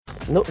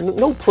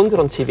no punter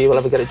on TV will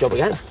ever get a job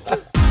again.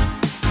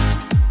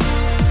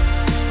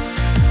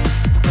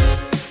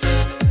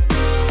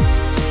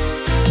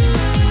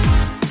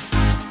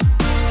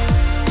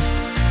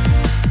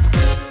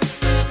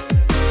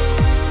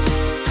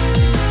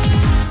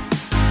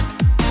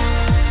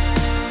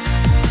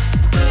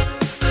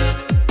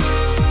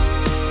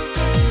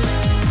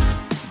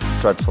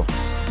 Dreadful.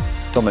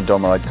 Dumb and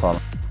dumber, I'd call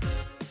him.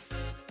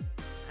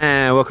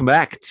 And welcome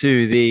back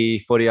to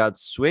the 40-yard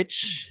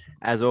switch.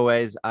 As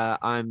always,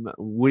 I'm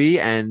Woody,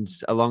 and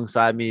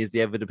alongside me is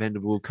the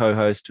ever-dependable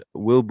co-host,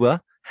 Wilbur.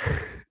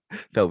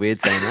 Felt weird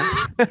saying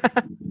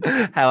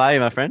that. How are you,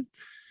 my friend?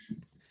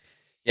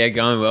 Yeah,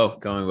 going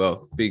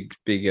well. Big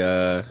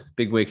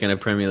weekend of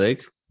Premier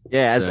League.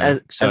 Yeah, so,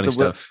 exciting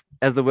stuff.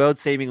 As the world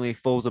seemingly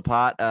falls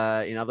apart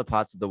in other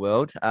parts of the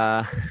world,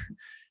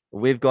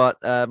 we've got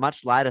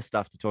much lighter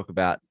stuff to talk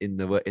about in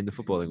the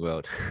footballing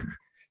world.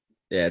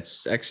 Yeah,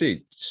 it's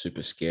actually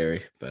super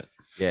scary, but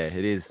yeah,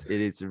 it is. It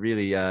is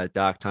really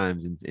dark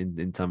times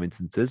in some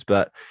instances,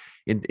 but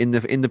in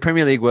the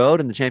Premier League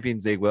world and the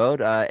Champions League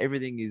world,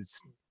 everything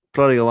is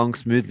plodding along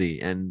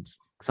smoothly, and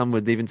some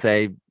would even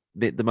say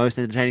the most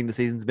entertaining the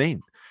season's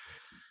been.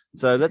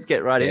 So let's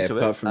get right into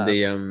it. Apart from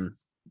the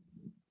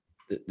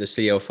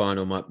CL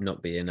final might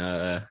not be in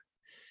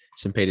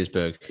St.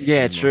 Petersburg.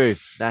 Yeah, anymore. True.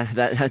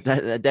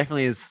 That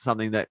definitely is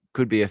something that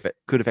could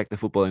affect the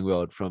footballing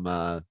world from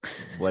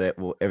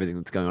everything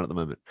that's going on at the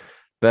moment.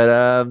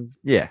 But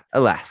yeah,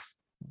 alas,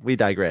 we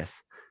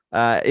digress.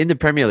 In the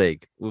Premier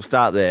League, we'll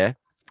start there.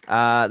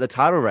 The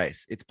title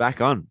race, it's back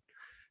on.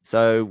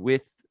 So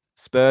with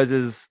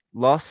Spurs'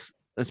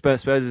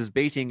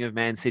 beating of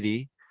Man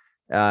City,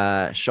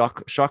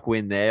 shock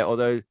win there.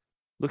 Although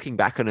looking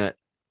back on it,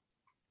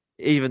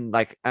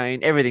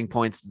 everything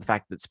points to the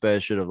fact that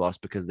Spurs should have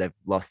lost because they've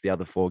lost the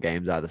other 4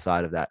 games either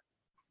side of that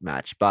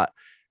match. But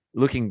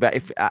looking back,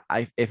 if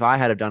I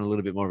had done a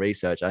little bit more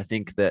research, I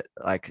think that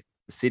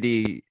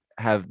City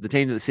have the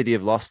team that the City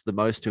have lost the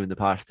most to in the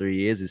past 3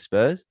 years is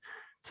Spurs.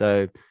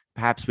 So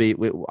perhaps we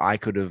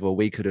could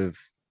have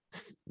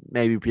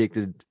maybe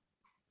predicted.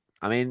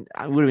 I mean,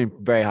 it would have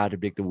been very hard to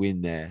predict a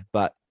win there,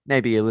 but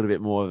maybe a little bit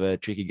more of a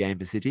tricky game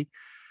for City.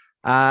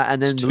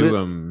 And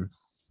then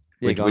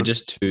we're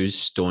just too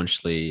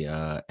staunchly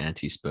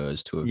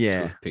anti-Spurs to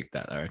have picked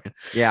that, I reckon.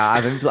 Yeah,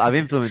 I've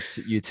influenced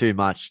you too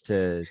much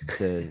to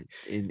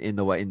in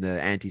the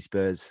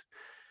anti-Spurs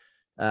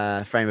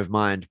frame of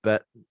mind.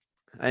 But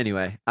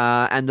anyway,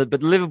 but the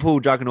Liverpool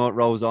juggernaut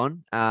rolls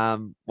on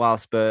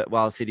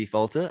while City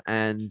falter,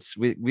 and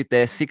with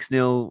their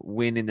 6-0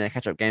 win in their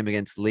catch-up game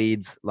against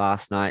Leeds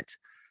last night,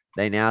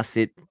 they now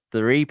sit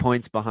 3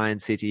 points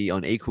behind City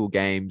on equal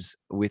games,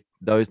 with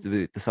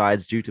the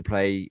sides due to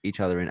play each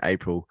other in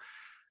April.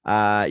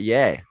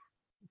 Yeah.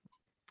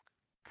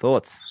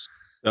 Thoughts?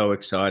 So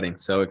exciting.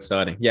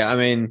 Yeah, I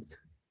mean,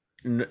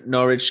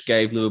 Norwich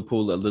gave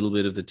Liverpool a little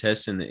bit of the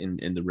test in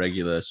the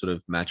regular sort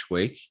of match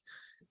week.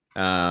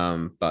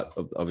 But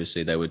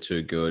obviously they were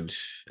too good,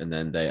 and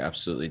then they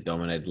absolutely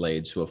dominated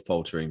Leeds, who are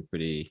faltering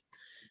pretty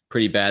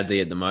badly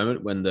at the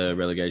moment when the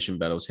relegation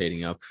battle's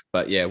heating up.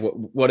 But yeah,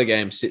 what a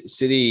game.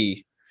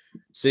 City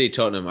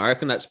Tottenham. I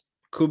reckon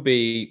could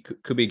be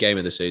game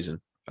of the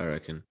season. I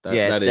reckon.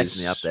 It's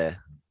definitely up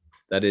there.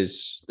 That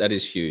is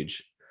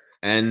huge.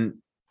 And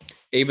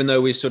even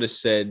though we sort of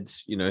said,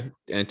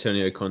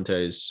 Antonio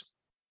Conte's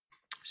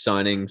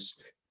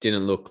signings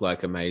didn't look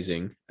like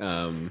amazing,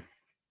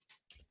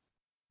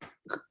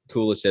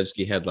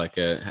 Kulusevski had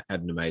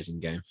an amazing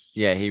game.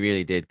 Yeah, he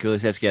really did.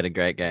 Kulusevski had a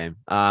great game.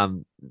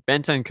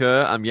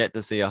 Bentancur, I'm yet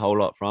to see a whole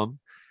lot from.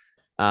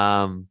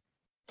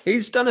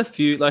 He's done a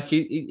few,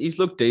 he's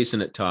looked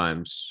decent at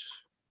times,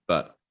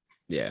 but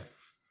yeah,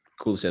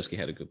 Kulusevski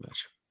had a good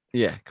match.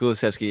 Yeah,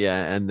 Kulusevski,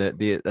 yeah, and I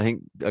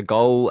think a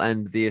goal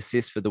and the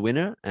assist for the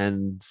winner,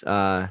 and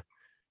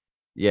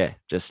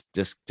just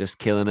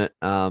killing it.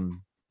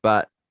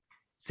 But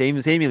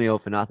seemingly all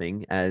for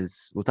nothing,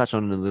 as we'll touch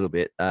on in a little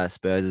bit.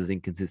 Spurs'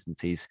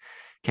 inconsistencies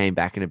came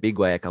back in a big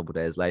way a couple of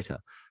days later.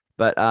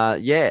 But for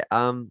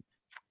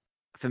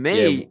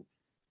me,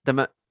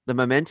 the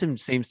momentum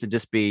seems to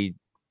just be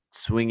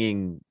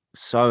swinging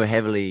so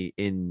heavily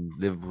in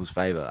Liverpool's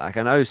favour. I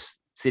know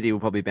City will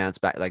probably bounce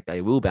back,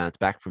 they will bounce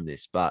back from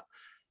this, but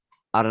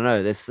I don't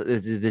know.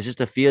 There's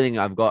just a feeling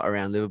I've got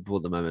around Liverpool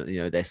at the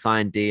moment. They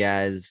signed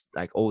Diaz,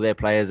 all their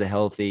players are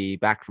healthy,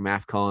 back from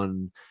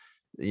AFCON.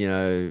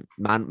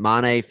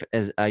 Mane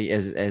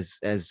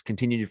has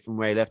continued from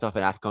where he left off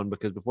at AFCON,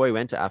 because before he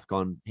went to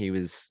AFCON, he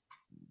was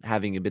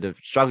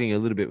struggling a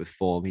little bit with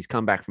form. He's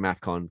come back from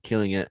AFCON,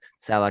 killing it.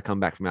 Salah come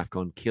back from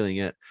AFCON, killing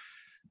it.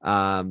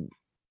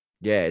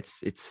 Yeah,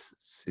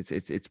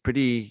 it's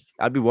pretty.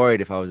 I'd be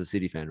worried if I was a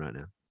City fan right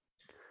now.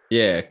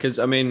 Yeah, because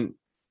I mean,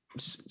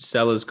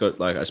 Salah's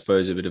got I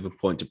suppose a bit of a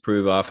point to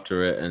prove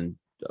after it, and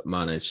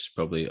Mane's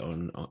probably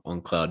on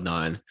cloud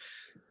 9.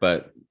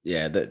 But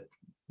yeah, that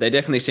they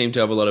definitely seem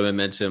to have a lot of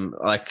momentum.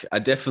 I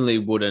definitely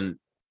wouldn't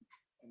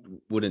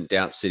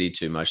doubt City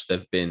too much.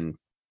 They've been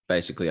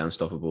basically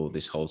unstoppable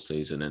this whole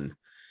season, and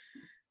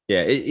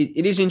Yeah,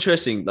 it is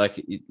interesting.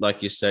 Like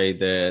you say,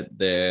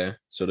 their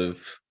sort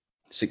of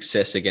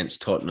success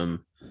against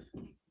Tottenham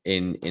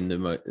in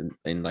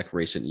like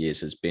recent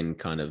years has been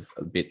kind of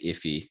a bit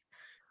iffy.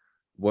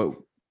 What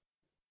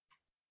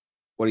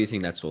do you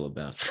think that's all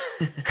about?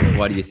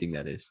 Why do you think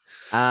that is?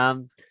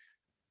 The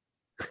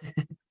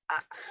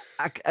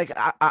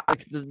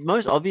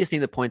most obvious thing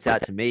that points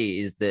out to me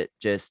is that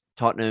just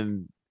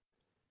Tottenham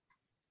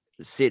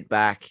sit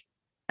back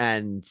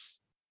and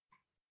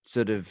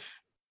sort of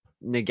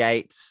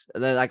negates,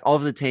 like,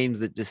 of the teams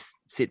that just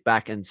sit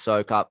back and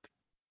soak up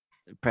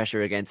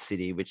pressure against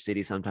City, which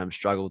City sometimes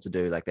struggle to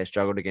do. Like, they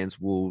struggled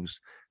against Wolves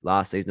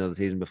last season or the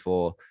season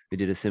before, who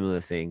did a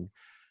similar thing.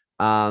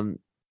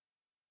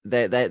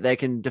 They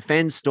can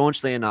defend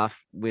staunchly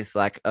enough with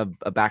like a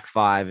back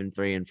five and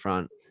three in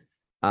front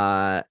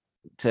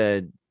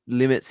to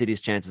limit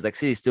City's chances. Like,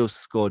 City still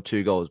scored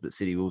 2 goals, but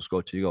City will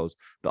score 2 goals.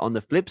 But on the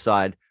flip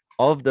side,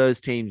 of those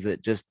teams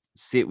that just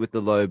sit with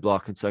the low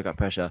block and soak up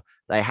pressure,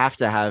 they have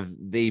to have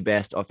the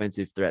best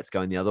offensive threats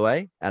going the other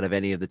way out of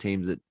any of the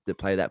teams that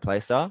play that play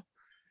style.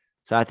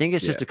 So I think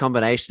it's just a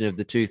combination of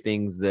the two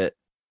things that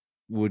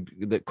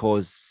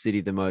cause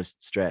City the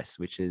most stress,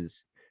 which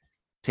is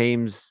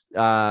teams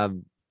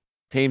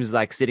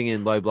like sitting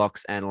in low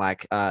blocks and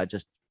like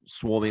just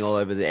swarming all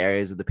over the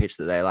areas of the pitch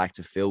that they like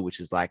to fill,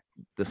 which is like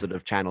the sort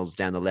of channels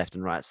down the left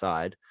and right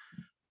side.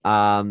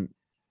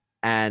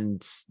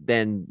 And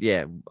then,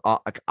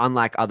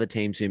 unlike other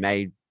teams who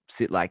may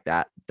sit like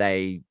that,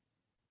 they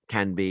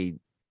can be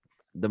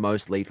the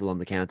most lethal on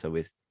the counter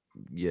with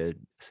your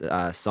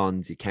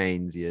Sons, your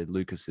Kanes, your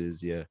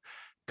Lucases, your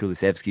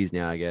Kulusevskis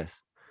now, I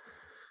guess.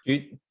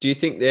 Do you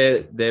think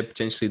they're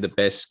potentially the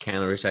best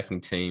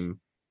counter-attacking team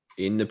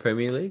in the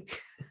Premier League?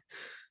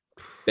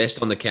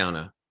 Best on the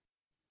counter?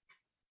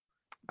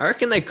 I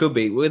reckon they could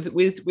be with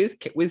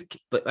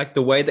like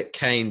the way that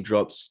Kane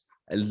drops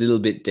a little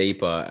bit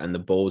deeper and the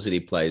balls that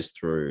he plays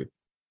through.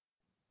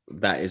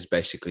 That is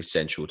basically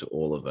central to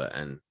all of it.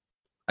 And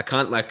I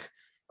can't, like,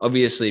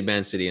 obviously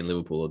Man City and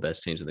Liverpool are the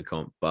best teams in the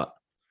comp, but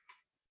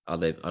are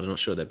they? I'm not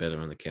sure they're better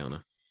on the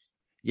counter.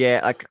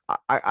 Yeah, like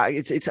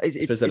it's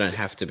because they don't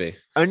have to be.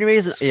 The only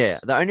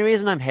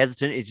reason I'm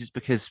hesitant is just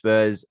because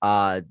Spurs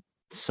are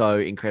so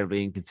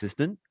incredibly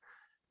inconsistent.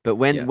 But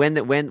when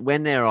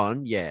they're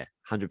on,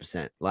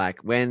 100%. Like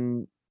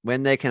when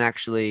they can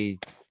actually,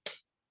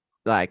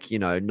 like,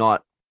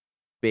 not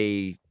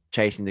be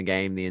chasing the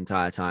game the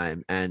entire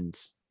time and,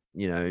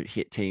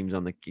 hit teams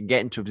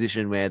get into a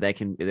position where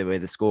where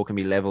the score can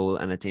be level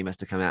and a team has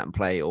to come out and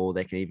play, or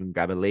they can even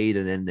grab a lead,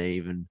 and then they're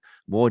even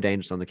more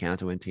dangerous on the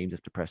counter when teams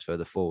have to press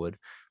further forward.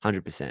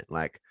 100%.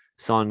 Like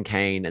Son,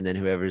 Kane, and then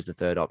whoever is the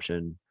third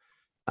option,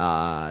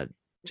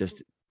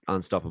 just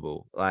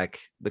unstoppable.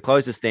 Like the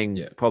closest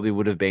thing probably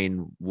would have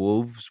been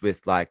Wolves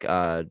with like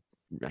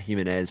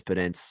Jimenez,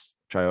 Pedence,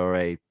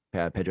 Traore,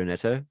 Pedro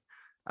Neto,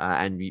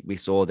 and we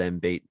saw them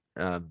beat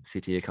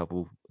City a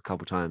couple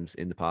times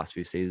in the past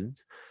few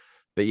seasons.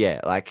 But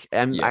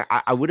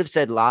I would have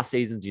said last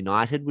season's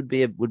United would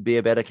be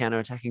a better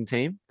counter-attacking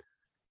team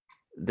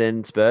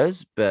than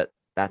Spurs, but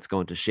that's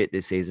gone to shit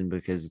this season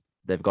because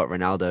they've got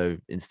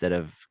Ronaldo instead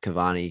of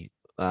Cavani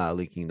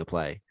leaking the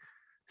play.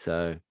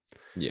 So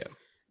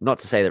not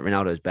to say that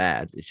Ronaldo is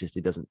bad, it's just he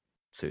doesn't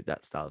suit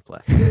that style of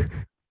play.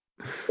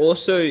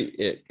 Also,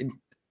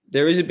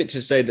 there is a bit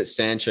to say that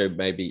Sancho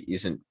maybe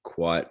isn't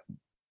quite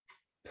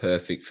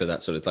perfect for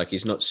that sort of, like,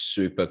 he's not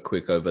super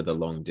quick over the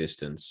long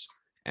distance,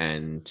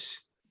 and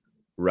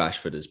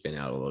Rashford has been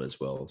out a lot as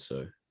well.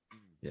 So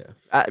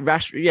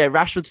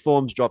Rashford's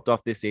form's dropped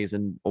off this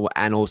season,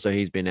 and also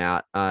he's been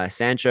out.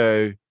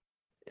 Sancho,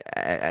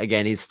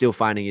 again, he's still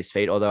finding his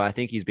feet, although I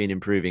think he's been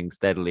improving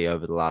steadily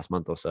over the last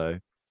month or so.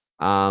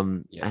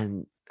 And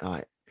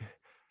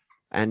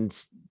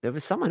there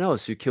was someone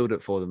else who killed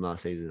it for them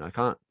last season. I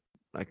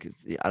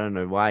don't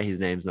know why his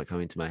name's not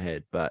coming to my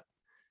head, but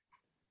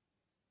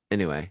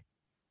anyway.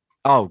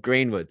 Oh,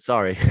 Greenwood,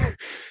 sorry.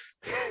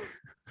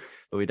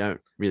 But we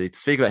don't really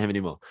speak about him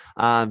anymore.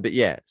 But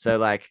yeah, so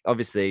like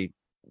obviously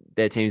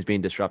their team's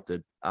been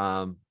disrupted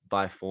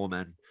by form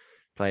and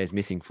players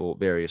missing for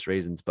various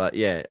reasons. But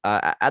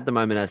at the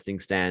moment, as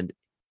things stand,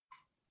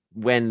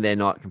 when they're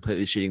not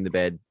completely shitting the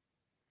bed,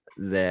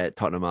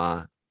 Tottenham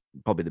are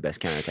probably the best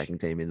counter-attacking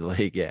team in the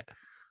league.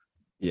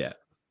 Yeah.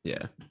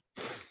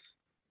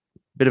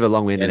 Bit of a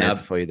long-winded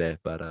answer for you there,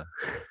 but but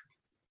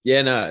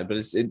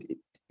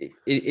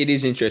it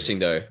is interesting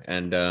though,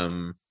 and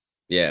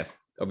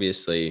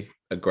obviously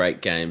a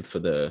great game for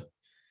the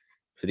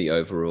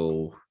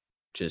overall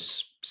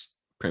just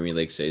Premier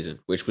League season,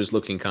 which was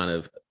looking kind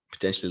of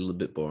potentially a little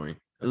bit boring.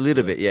 A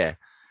little bit, yeah.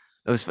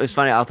 It was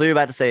funny. I thought you were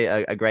about to say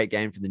a great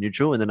game for the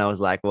neutral, and then I was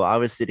like, well, I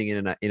was sitting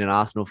in an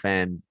Arsenal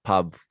fan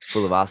pub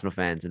full of Arsenal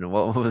fans, and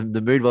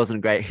the mood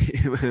wasn't great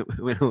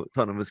when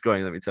Tottenham was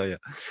scoring, let me tell you.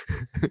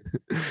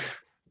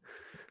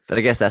 But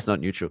I guess that's not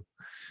neutral.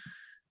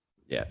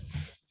 Yeah.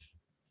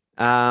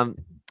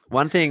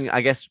 One thing,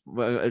 I guess,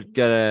 we're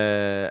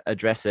gonna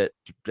address it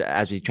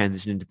as we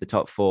transition into the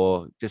top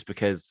four, just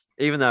because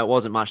even though it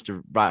wasn't much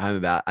to write home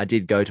about, I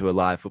did go to a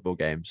live football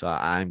game, so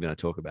I'm going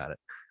to talk about it.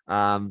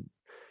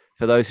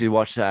 For those who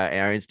watch our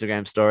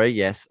Instagram story,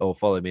 yes, or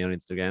follow me on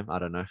Instagram, I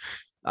don't know,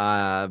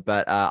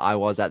 but I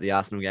was at the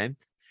Arsenal game.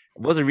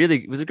 It was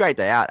a great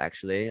day out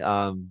actually.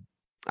 I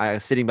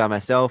was sitting by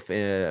myself.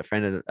 A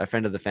friend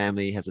of the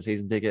family has a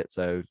season ticket,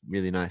 so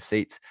really nice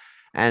seats,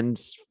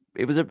 and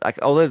it was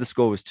although the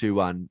score was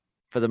 2-1,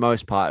 for the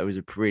most part, it was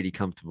a pretty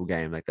comfortable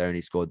game. Like they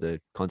only scored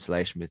the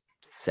consolation with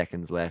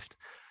seconds left.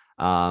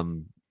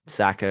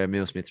 Saka,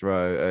 Emile Smith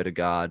Rowe,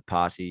 Odegaard,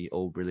 Partey,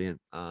 all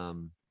brilliant.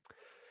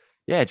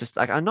 Yeah, just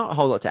like not a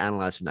whole lot to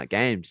analyze from that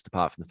game, just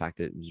apart from the fact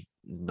that it was a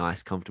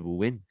nice, comfortable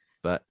win.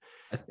 But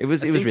it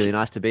was really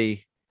nice to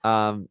be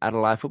at a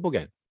live football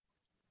game.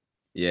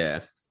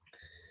 Yeah,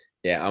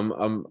 yeah.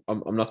 I'm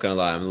not gonna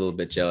lie. I'm a little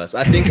bit jealous.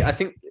 I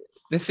think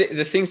the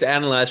things to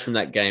analyze from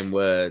that game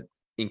were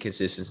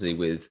inconsistency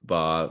with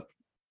VAR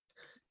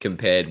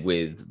compared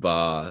with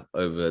VAR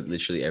over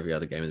literally every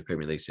other game of the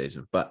Premier League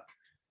season. But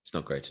it's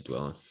not great to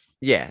dwell on.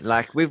 Yeah,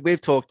 like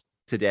we've talked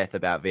to death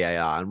about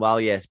VAR, and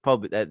while yes,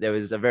 probably there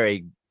was a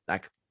very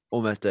like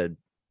almost a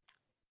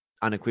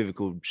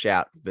unequivocal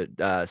shout, but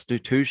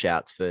two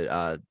shouts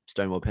for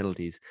Stonewall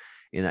penalties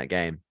in that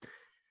game.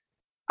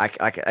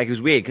 It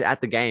was weird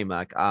at the game.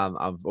 Like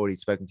I've already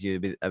spoken to you a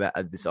bit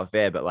about this off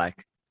air, but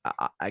like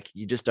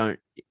you don't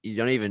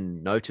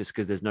even notice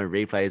because there's no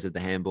replays of the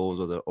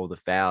handballs or the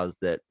fouls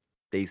that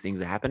these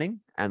things are happening,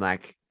 and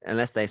like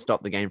unless they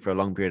stop the game for a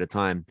long period of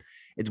time,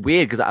 it's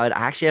weird because I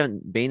actually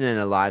haven't been in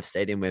a live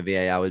stadium where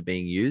VAR was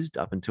being used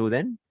up until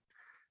then,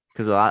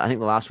 because I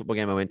think the last football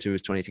game I went to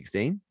was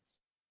 2016.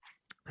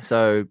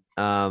 So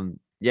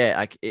yeah,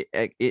 like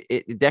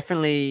it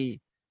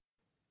definitely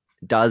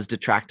does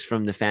detract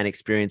from the fan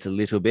experience a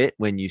little bit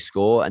when you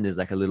score and there's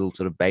like a little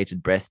sort of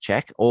bated breath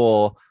check,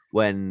 or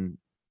when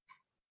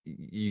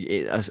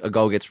a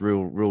goal gets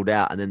ruled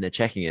out and then they're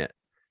checking it.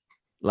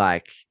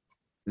 Like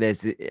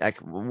there's like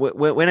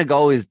when a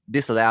goal is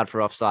disallowed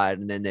for offside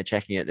and then they're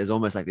checking it, there's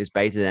almost like this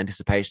bated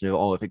anticipation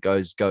of if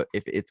it's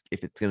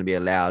going to be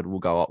allowed, we'll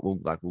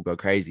go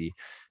crazy.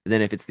 But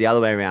then if it's the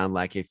other way around,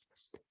 like if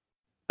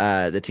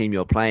the team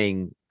you're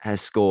playing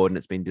has scored and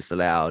it's been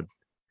disallowed,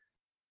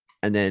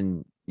 and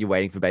then you're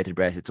waiting for bated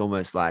breath, it's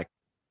almost like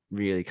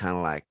really kind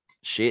of like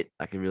shit.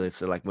 Like it really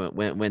sort of like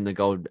when the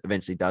goal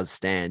eventually does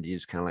stand, you're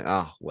just kind of like,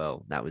 oh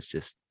well, that was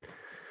just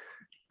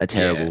a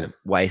terrible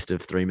waste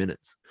of 3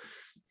 minutes.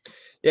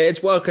 Yeah,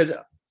 it's wild because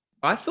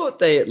I thought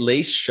they at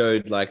least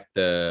showed like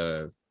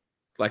the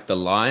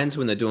lines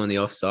when they're doing the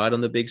offside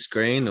on the big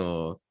screen,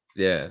 or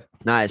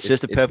No, it's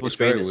just a purple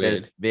screen that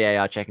says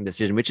VAR checking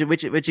decision, which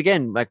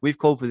again, like we've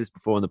called for this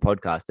before on the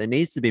podcast. There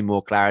needs to be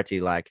more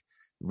clarity, like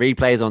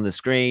replays on the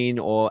screen,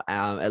 or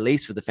at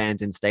least for the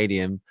fans in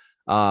stadium,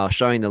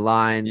 showing the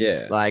lines,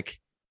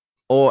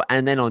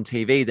 and then on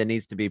TV, there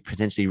needs to be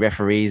potentially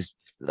referees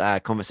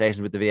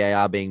conversations with the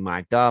VAR being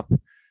mic'd up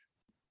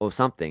or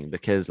something,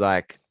 because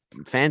like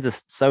fans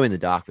are so in the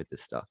dark with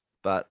this stuff.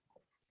 But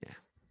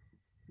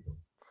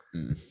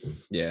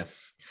yeah,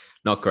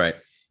 not great.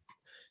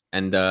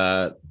 And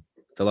the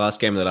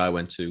last game that I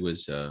went to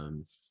was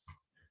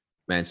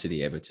Man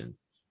City Everton,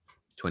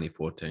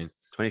 2014.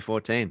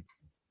 2014.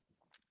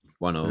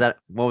 1-0.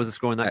 What was the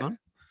score in that one?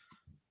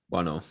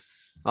 1-0.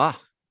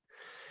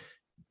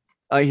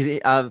 He's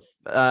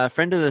a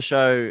friend of the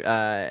show,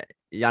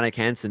 Yannick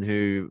Hansen,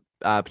 who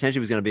potentially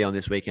was going to be on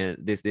this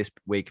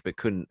week, but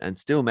couldn't, and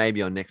still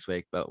maybe on next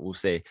week, but we'll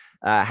see.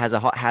 Has a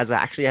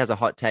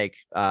hot take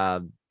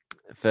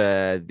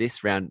for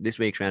this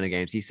week's round of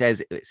games. He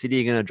says City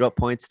are going to drop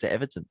points to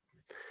Everton.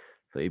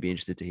 Thought you'd be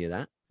interested to hear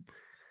that.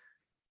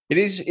 It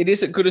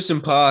is at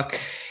Goodison Park.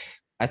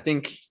 I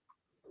think,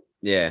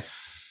 yeah.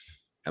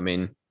 I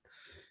mean,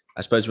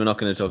 I suppose we're not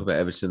going to talk about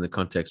Everton in the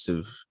context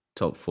of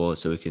top four,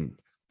 so we can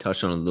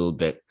touch on a little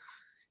bit.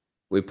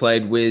 We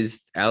played with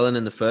Allen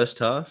in the first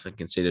half and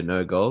conceded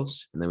no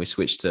goals, and then we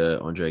switched to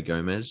Andre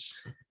Gomez,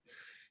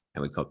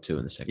 and we copped 2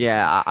 in the second.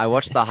 Yeah, I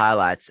watched the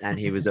highlights, and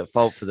he was at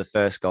fault for the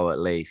first goal at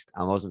least.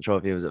 I wasn't sure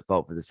if he was at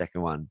fault for the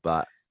second one,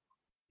 but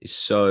he's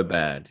so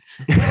bad,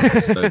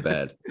 so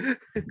bad.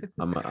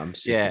 I'm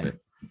sick of it.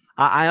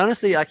 I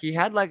honestly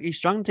he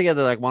strung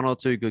together like 1 or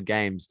 2 good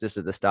games just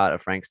at the start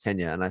of Frank's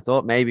tenure, and I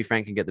thought maybe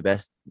Frank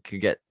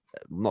could get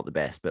not the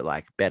best, but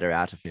like better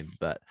out of him.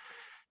 But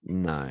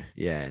no,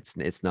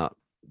 it's not.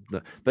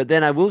 But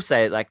then I will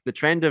say, like, the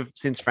trend of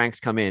since Frank's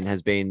come in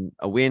has been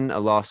a win, a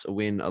loss, a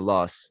win, a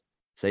loss.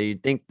 So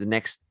you'd think the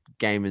next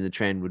game in the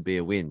trend would be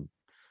a win.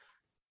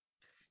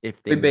 If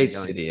we beat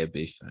City, it'd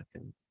be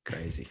fucking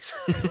crazy.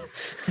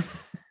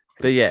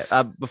 But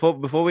yeah,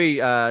 before we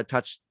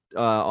touch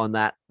on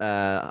that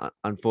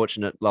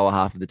unfortunate lower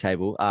half of the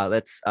table,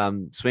 let's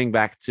swing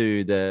back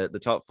to the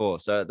top four.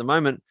 So at the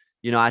moment,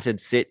 United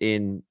sit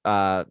in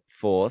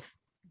fourth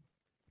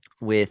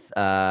with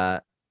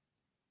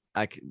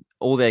like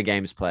all their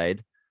games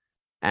played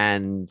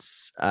and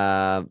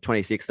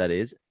 26 that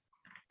is,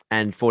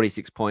 and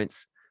 46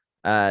 points.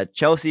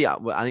 Chelsea,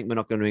 I think we're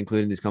not going to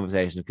include in this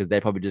conversation because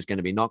they're probably just going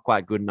to be not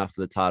quite good enough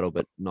for the title,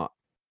 but not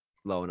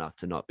low enough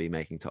to not be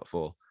making top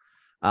four.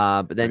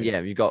 But then,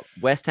 Right. you've got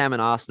West Ham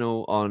and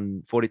Arsenal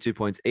on 42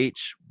 points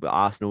each, but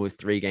Arsenal with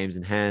 3 games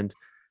in hand.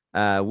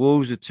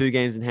 Wolves with 2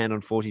 games in hand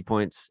on 40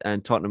 points,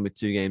 and Tottenham with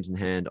 2 games in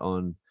hand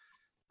on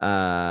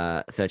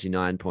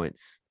 39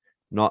 points.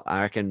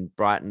 I reckon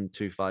Brighton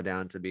too far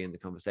down to be in the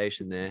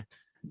conversation there.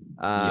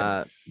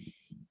 Yeah.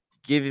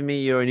 Give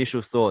me your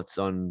initial thoughts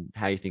on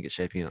how you think it's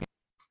shaping up.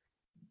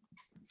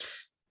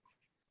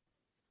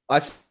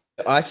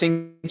 I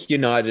think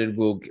United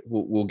will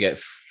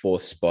get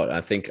 4th spot.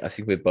 I think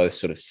we both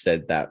sort of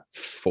said that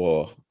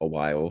for a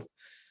while.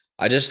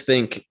 I just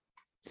think,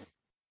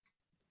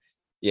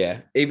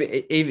 yeah,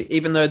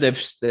 even though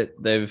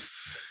they've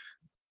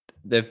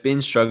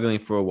been struggling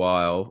for a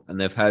while and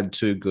they've had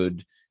 2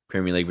 good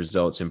Premier League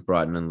results in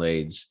Brighton and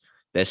Leeds,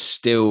 there's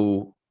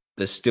still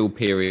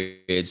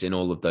periods in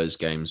all of those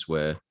games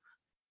where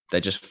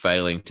they're just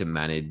failing to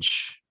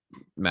manage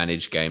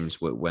games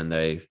when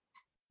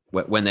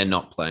they're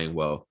not playing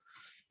well.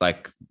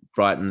 Like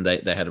Brighton,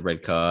 they had a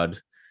red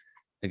card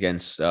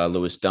against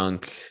Lewis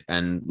Dunk,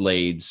 and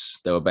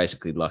Leeds, they were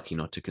basically lucky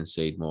not to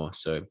concede more.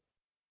 So,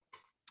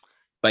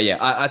 but yeah,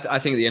 I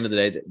think at the end of the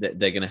day,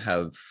 they're going to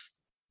have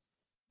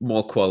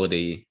more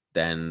quality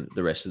than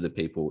the rest of the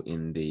people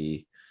in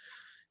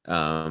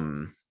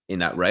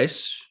that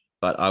race.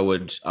 But I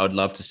would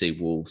love to see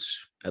Wolves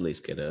at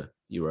least get a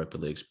Europa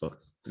League spot.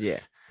 Yeah.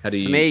 How do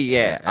you? For me,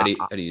 yeah. How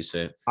do you see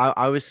it?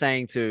 I was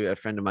saying to a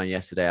friend of mine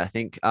yesterday, I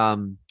think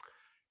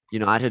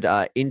United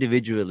are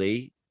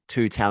individually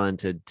too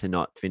talented to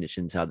not finish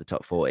inside the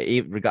top 4.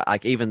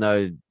 Even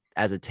though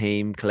as a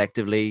team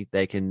collectively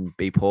they can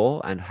be poor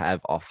and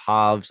have off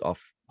halves,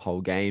 off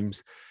whole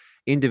games,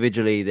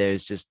 individually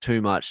there's just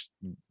too much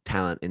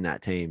talent in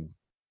that team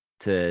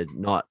to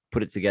not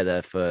put it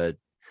together for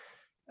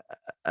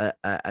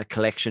a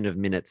collection of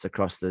minutes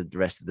across the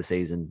rest of the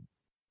season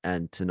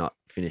and to not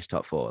finish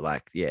top 4.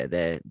 Like, yeah,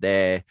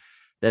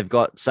 they've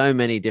got so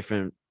many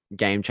different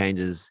game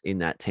changers in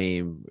that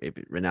team.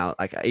 Ronaldo,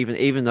 like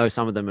even though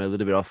some of them are a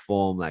little bit off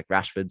form, like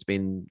Rashford's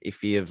been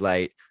iffy of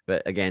late,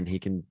 but again, he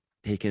can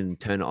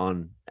turn it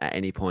on at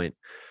any point.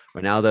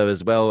 Ronaldo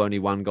as well, only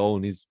 1 goal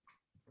in his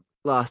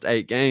last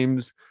 8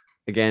 games.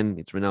 Again,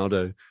 it's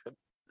Ronaldo.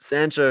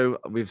 Sancho,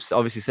 we've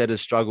obviously said has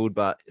struggled,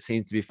 but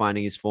seems to be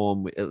finding his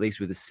form, at least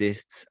with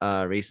assists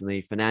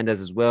recently. Fernandes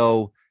as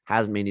well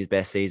hasn't been his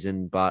best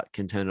season, but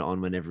can turn it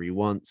on whenever he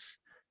wants.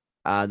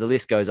 The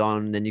list goes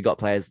on. Then you got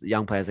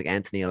young players like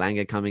Anthony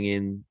Elanga coming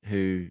in,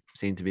 who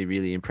seem to be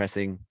really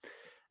impressing.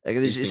 Like,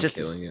 it's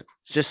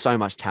just so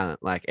much talent,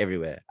 like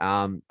everywhere.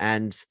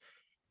 And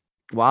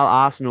while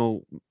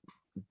Arsenal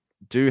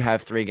do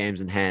have 3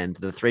 games in hand,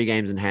 the 3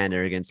 games in hand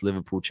are against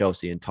Liverpool,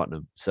 Chelsea, and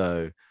Tottenham.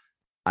 So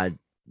I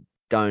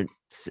don't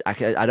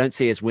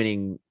see us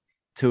winning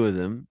 2 of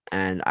them.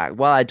 And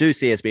I do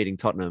see us beating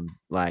Tottenham,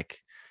 like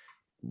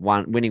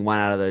winning 1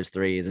 out of those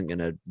 3 isn't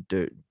going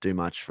to do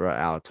much for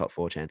our top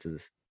 4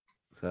 chances.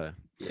 So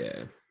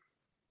yeah,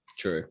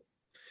 true.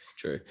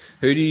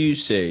 Who do you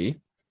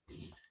see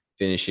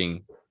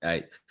finishing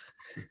 8th?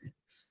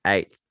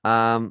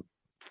 8th.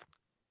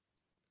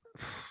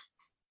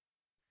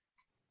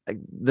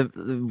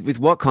 With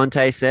what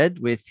Conte said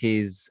with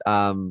his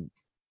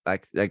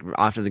like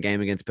after the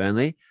game against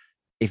Burnley,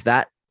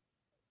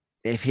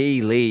 if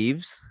he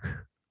leaves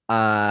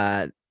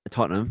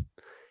Tottenham,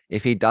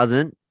 if he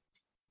doesn't,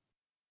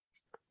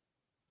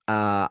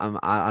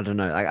 I don't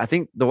know. Like, I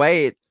think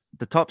the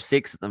top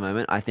 6 at the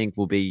moment, I think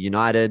will be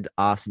United,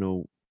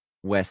 Arsenal,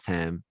 West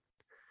Ham,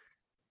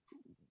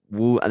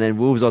 and then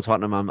Wolves or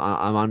Tottenham.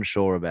 I'm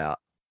unsure about,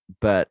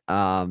 but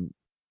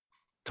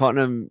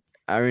Tottenham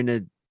are in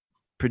a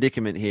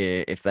predicament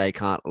here if they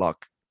can't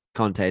lock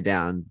Conte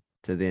down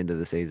to the end of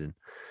the season.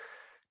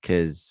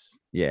 Because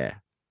yeah,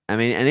 I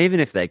mean, and even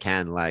if they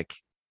can, like,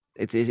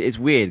 it's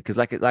weird because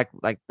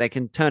like they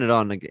can turn it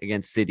on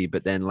against City,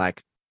 but then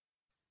like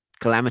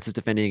calamitous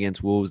defending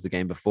against Wolves the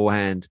game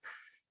beforehand,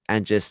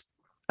 and just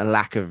a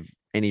lack of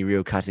any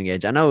real cutting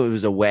edge. I know it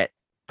was a wet,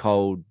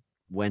 cold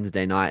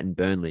Wednesday night in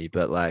Burnley,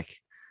 but like,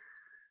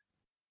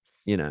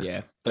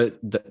 yeah,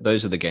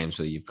 those are the games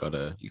where you've got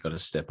to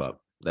step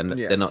up.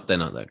 They're not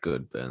that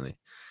good, Burnley.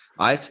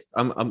 I'm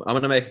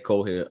going to make a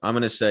call here. I'm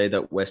going to say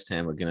that West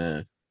Ham are going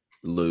to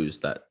lose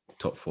that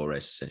top 4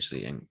 race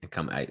essentially and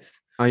come 8th.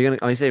 Are you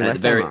saying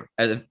West Ham?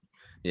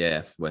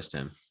 Yeah, West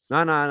Ham.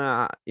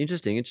 No.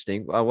 Interesting.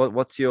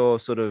 What's your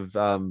sort of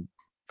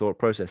thought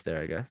process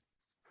there, I guess?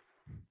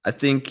 I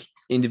think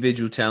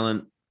individual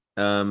talent,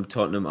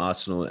 Tottenham,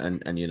 Arsenal,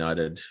 and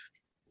United,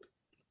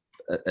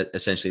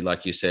 essentially,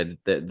 like you said,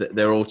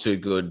 they're all too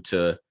good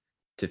to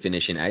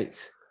finish in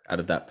 8th out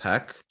of that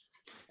pack.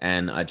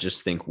 And I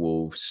just think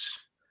Wolves,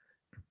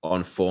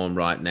 on form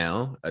right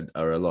now,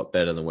 are a lot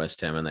better than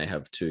West Ham, and they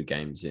have 2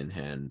 games in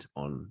hand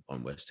on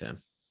West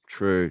Ham.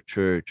 True.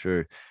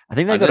 I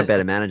think they've got a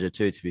better manager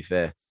too, to be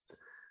fair.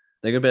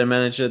 They got a better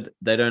manager.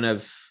 They don't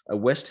have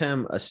West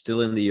Ham are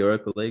still in the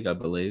Europa League, I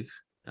believe.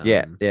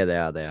 Yeah, they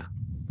are.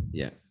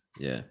 Yeah.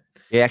 Yeah.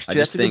 Yeah, I actually,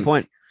 just that's a good think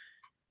point.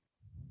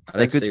 I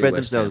They don't could see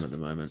West Ham at the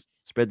moment.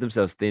 spread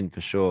themselves thin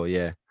for sure.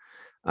 Yeah.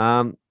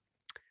 Um.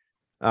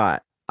 All right.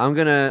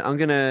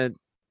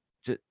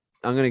 Ju-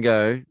 I'm gonna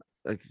go.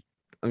 Like,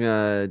 I'm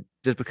gonna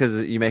just because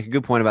you make a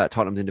good point about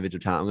Tottenham's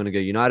individual talent. I'm gonna go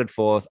United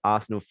fourth,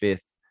 Arsenal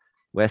fifth,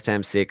 West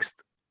Ham sixth,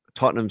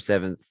 Tottenham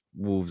seventh,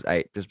 Wolves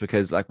eighth. Just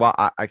because, like, well,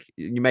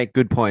 you make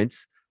good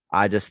points.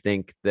 I just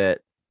think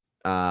that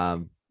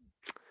um,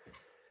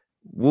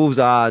 Wolves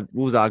are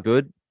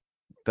good,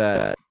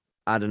 but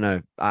I don't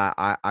know.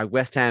 I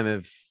West Ham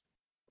have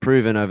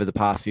proven over the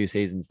past few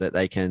seasons that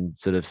they can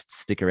sort of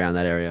stick around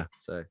that area.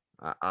 So,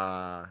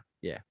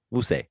 yeah,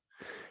 we'll see.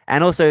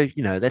 And also,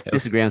 let's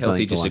disagree on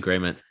Healthy something for once.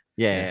 disagreement.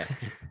 Yeah.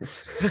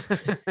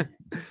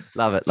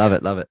 Love it, love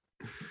it, love it.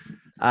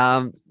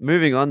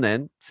 Moving on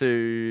then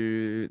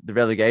to the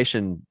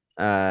relegation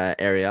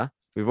area.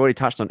 We've already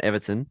touched on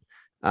Everton,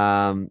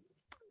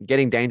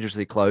 getting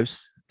dangerously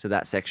close to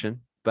that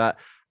section, but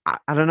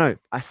I don't know.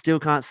 I still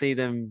can't see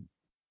them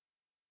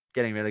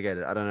getting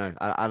relegated. I don't know.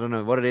 I don't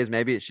know what it is.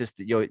 Maybe it's just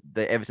that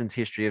the Everton's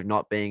history of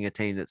not being a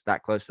team that's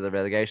that close to the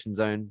relegation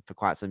zone for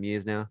quite some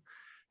years now.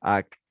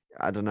 I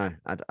don't know.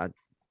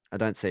 I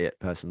don't see it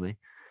personally.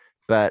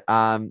 But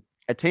a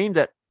team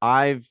that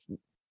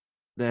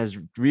has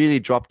really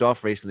dropped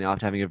off recently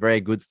after having a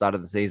very good start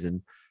of the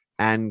season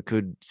and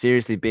could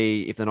seriously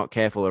be, if they're not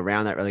careful,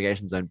 around that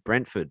relegation zone,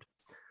 Brentford.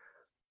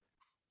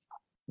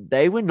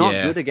 They were not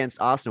Yeah. good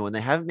against Arsenal and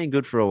they haven't been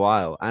good for a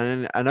while.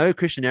 And I know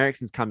Christian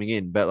Eriksen's coming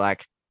in, but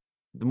like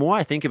the more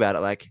I think about it,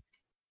 like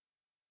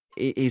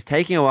he's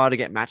taking a while to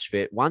get match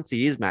fit. Once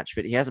he is match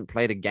fit, he hasn't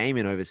played a game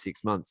in over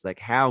 6 months. Like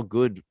how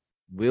good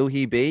will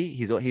he be?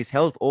 His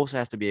health also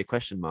has to be a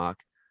question mark.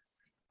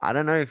 I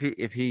don't know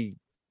if he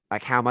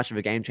like how much of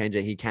a game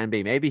changer he can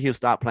be. Maybe he'll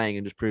start playing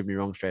and just prove me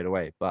wrong straight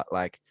away. But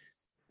like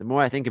the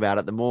more I think about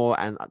it, the more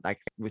and like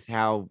with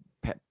how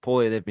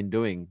poorly they've been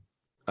doing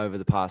over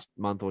the past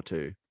month or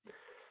two,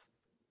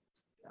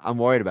 I'm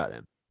worried about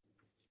them.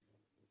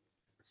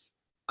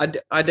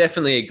 I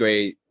definitely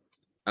agree.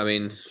 I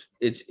mean,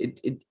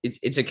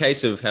 it's a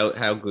case of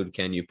how good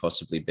can you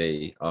possibly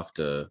be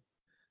after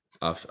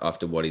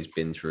what he's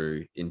been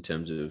through in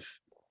terms of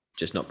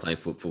just not playing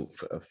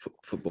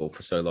football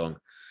for so long.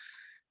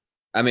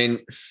 I mean,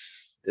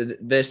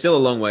 they're still a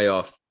long way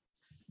off.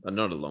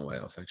 Not a long way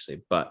off,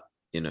 actually, but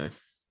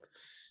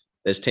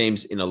there's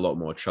teams in a lot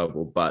more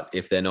trouble. But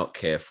if they're not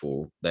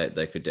careful,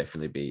 they could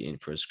definitely be in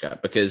for a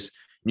scrap because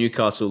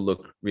Newcastle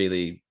look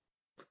really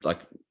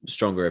like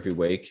stronger every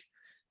week.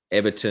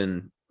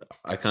 Everton,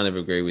 I kind of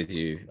agree with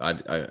you. I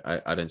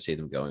don't see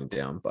them going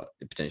down, but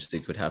it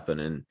potentially could happen.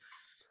 And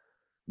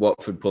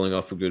Watford pulling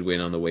off a good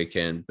win on the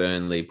weekend,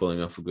 Burnley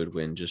pulling off a good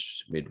win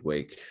just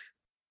midweek.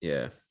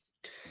 Yeah.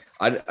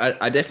 I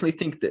definitely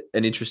think that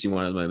an interesting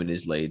one at the moment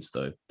is Leeds,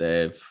 though.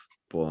 They've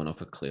fallen off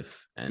a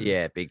cliff. And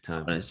yeah, big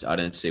time. I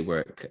don't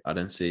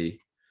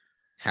see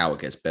how it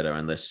gets better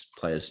unless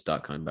players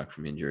start coming back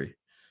from injury.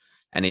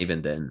 And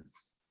even then,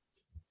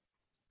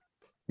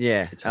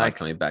 yeah, it's hard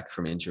coming back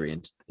from injury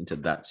into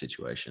that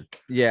situation.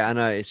 Yeah, I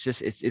know. It's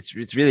just it's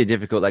really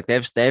difficult. Like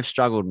they've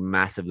struggled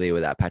massively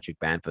without Patrick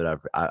Bamford.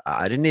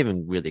 I didn't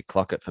even really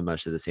clock it for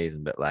most of the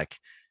season, but like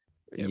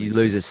you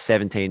lose a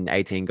 17,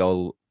 18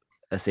 goal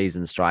a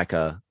season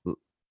striker,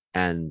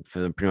 and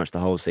for pretty much the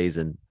whole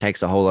season,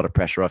 takes a whole lot of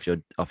pressure off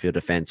your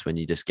defense when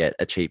you just get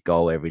a cheap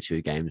goal every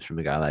 2 games from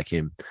a guy like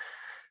him.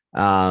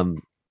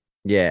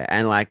 Yeah,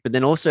 and like, but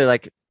then also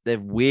like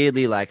they've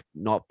weirdly like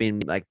not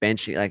been like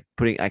benching, like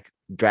putting like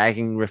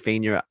dragging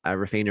Rafinha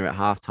at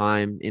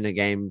halftime in a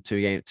game,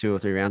 2 or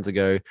 3 rounds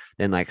ago,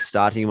 then like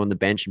starting him on the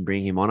bench and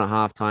bringing him on at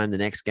halftime the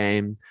next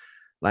game.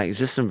 Like it's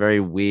just some very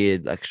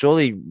weird. Like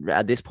surely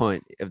at this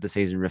point of the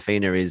season,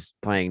 Rafinha is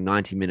playing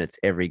 90 minutes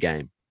every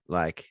game.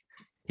 Like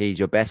he's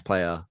your best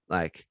player.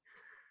 Like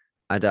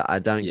I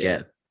don't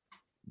get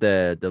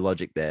the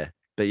logic there.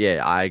 But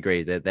yeah, I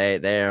agree that they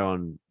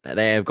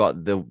have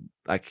got the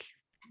like,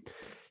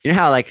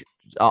 how like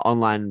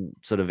online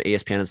sort of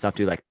ESPN and stuff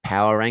do like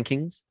power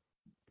rankings.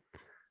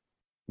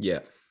 Yeah,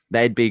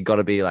 they'd got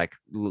to be like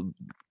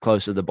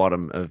close to the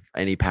bottom of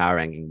any power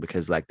ranking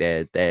because like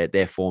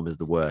their form is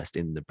the worst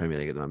in the Premier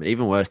League at the moment,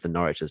 even worse than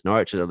Norwich's.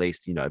 Norwich is at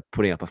least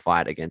putting up a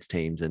fight against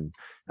teams, and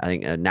I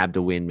think nabbed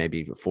a win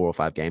maybe 4 or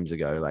 5 games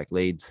ago. Like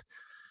Leeds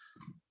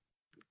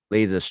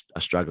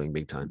are struggling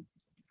big time.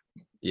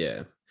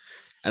 Yeah,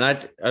 and I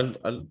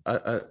don't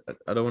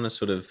want to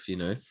sort of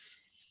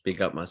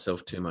big up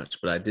myself too much,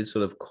 but I did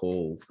sort of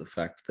call the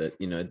fact that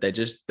they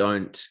just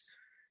don't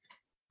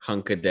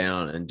hunker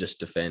down and just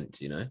defend.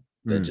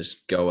 They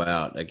just go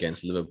out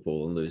against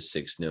Liverpool and lose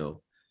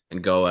 6-0,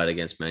 and go out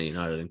against Man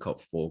United and cop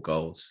 4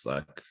 goals.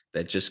 Like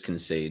they just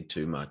concede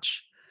too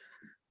much.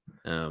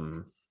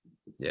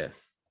 Yeah.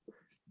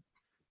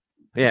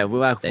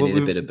 Well, they need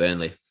a bit of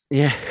Burnley.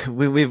 Yeah,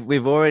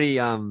 we've already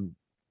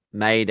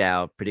made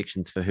our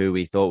predictions for who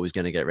we thought was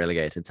going to get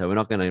relegated, so we're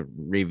not going to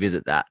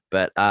revisit that.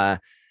 But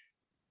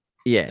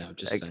Yeah. No, I'm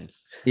just saying.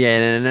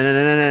 Yeah,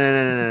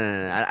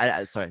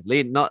 no. Sorry,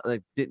 lead not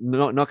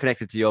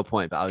connected to your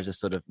point, but I was just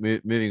sort of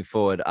moving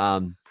forward.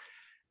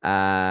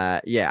 Yeah,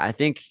 I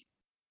think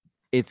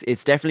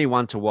it's definitely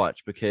one to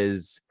watch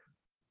because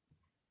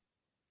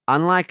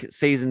unlike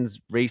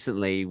seasons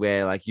recently,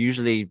 where like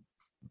usually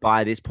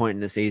by this point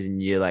in the season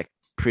you're like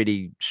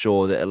pretty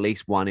sure that at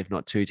least one, if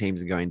not two,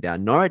 teams are going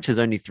down. Norwich is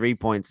only 3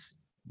 points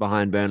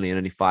behind Burnley and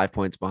only 5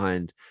 points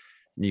behind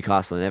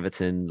Newcastle and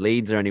Everton.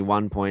 Leeds are only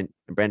 1 point,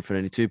 Brentford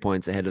only 2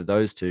 points ahead of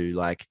those two.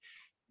 Like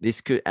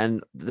this could,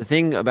 and the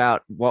thing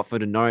about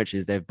Watford and Norwich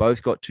is they've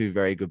both got two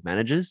very good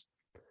managers,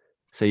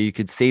 so you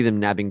could see them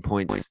nabbing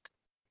points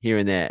here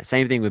and there.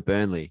 Same thing with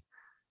Burnley.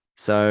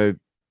 So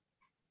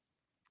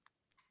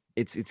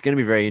it's going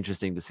to be very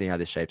interesting to see how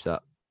this shapes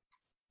up.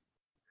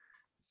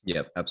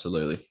 Yeah,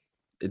 absolutely.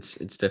 It's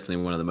definitely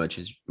one of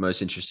the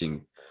most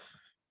interesting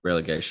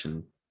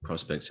relegation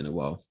prospects in a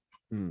while.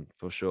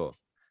 For sure.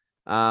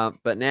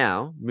 But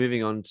now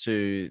moving on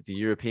to the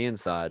European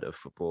side of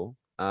football,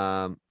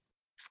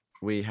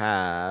 we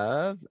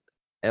have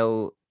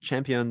El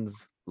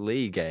Champions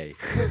League. I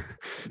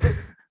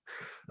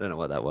don't know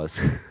what that was.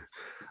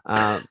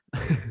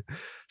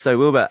 So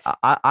Wilbur,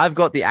 I've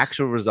got the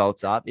actual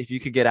results up. If you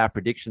could get our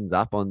predictions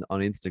up on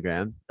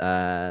Instagram,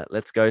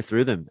 let's go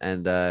through them.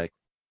 And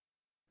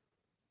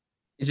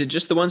is it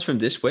just the ones from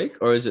this week,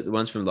 or is it the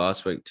ones from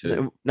last week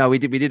too? No, we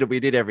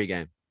did every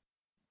game.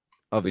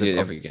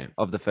 Every game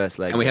of the first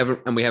leg, and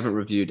we haven't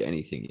reviewed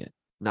anything yet.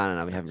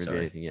 No, we haven't reviewed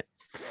anything yet.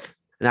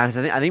 No, I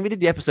think we did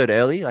the episode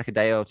early, like a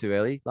day or two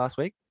early last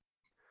week.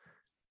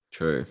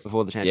 True.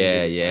 Before the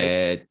Champions League.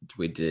 Yeah,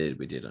 we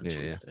did on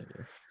Tuesday.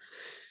 Yeah.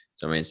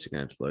 So my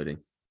Instagram's loading.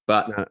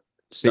 But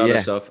start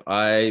us off.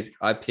 I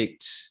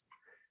picked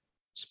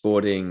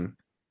Sporting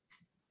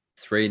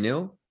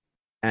 3-0.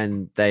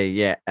 And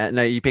they,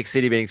 no, you picked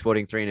City beating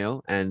Sporting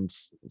 3-0 and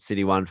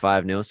City won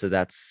 5-0. So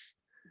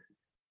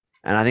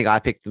and I think I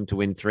picked them to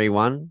win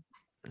 3-1.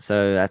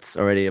 So that's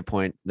already a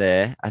point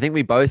there. I think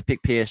we both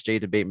picked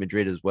PSG to beat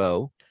Madrid as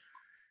well.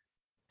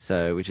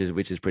 So which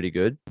is pretty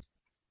good.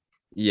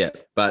 Yeah,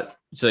 but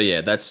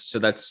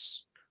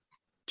that's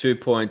 2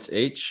 points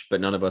each,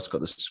 but none of us got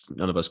the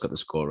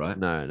score right.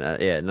 No,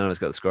 none of us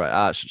got the score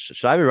right.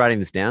 Should I be writing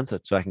this down so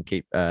I can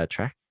keep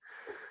track?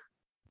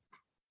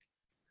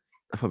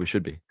 I probably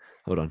should be.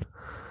 Hold on.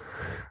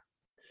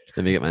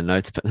 Let me get my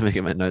notes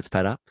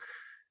pad up.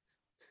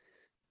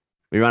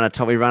 We run a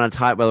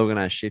tight,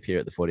 well-organized ship here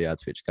at the 40 Yard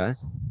Switch,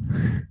 guys.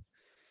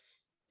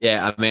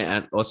 Yeah, I mean,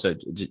 and also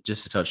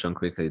just to touch on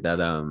quickly that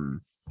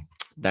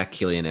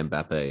Kylian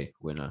Mbappe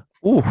winner.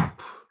 Ooh,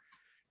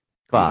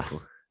 class.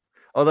 Beautiful.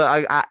 Although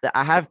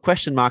I have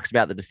question marks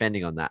about the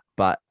defending on that,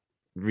 but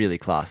really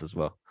class as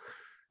well.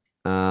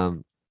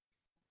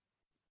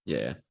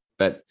 Yeah,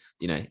 but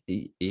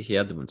he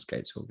had them on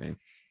skates all game.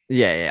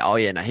 Yeah. Oh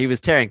yeah, no, he was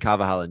tearing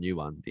Carvajal a new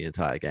one the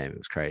entire game. It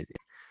was crazy.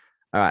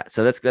 All right,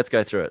 so let's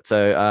go through it.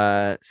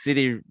 So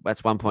City,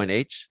 that's 1 point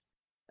each.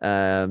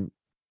 And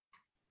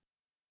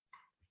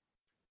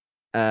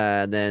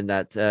then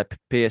that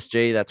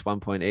PSG, that's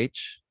 1 point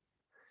each.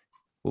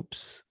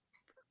 Oops.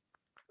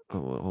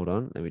 Oh, hold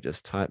on. Let me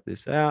just type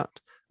this out.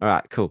 All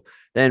right, cool.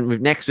 Then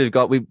we've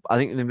got I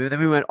think then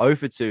we went 0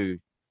 for 2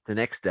 the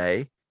next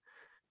day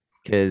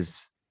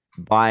because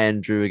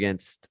Bayern drew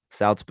against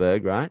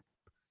Salzburg, right?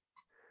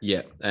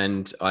 Yeah,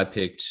 and I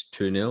picked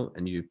 2-0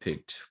 and you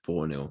picked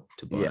 4-0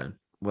 to Bayern. Yeah.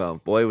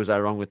 Well, boy, was I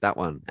wrong with that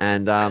one.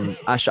 And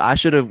I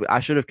should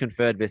have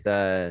conferred with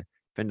a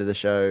friend of the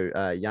show,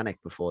 Yannick,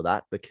 before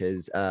that,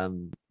 because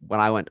when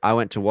I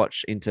went to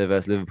watch Inter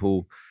versus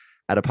Liverpool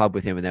at a pub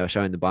with him, and they were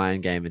showing the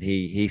Bayern game, and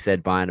he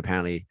said Bayern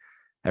apparently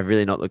have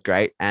really not looked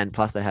great, and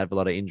plus they have a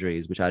lot of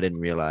injuries, which I didn't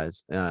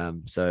realize.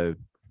 So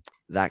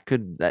that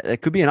could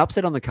be an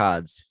upset on the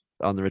cards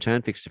on the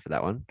return fixture for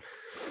that one.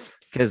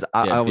 Because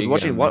I was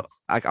watching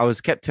I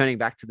was kept turning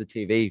back to the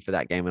TV for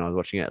that game when I was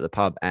watching it at the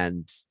pub,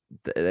 and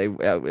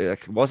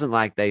it wasn't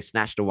like they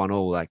snatched a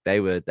 1-1.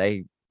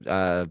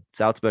 Like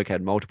Salzburg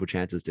had multiple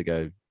chances to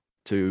go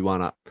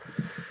 2-1 up.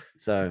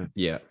 So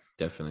yeah,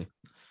 definitely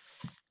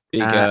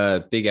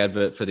big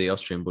advert for the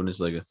Austrian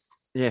Bundesliga.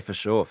 Yeah, for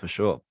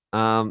sure.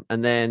 And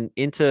then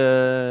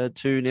Inter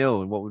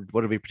 2-0. And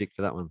what did we predict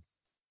for that one?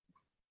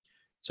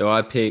 So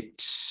I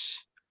picked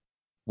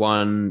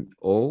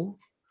 1-1.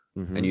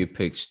 Mm-hmm. And you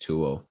picked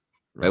 2-0.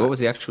 Right. Wait, what was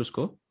the actual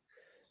score?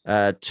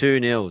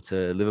 2-0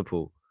 to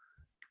Liverpool.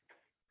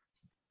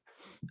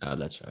 Oh,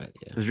 that's right.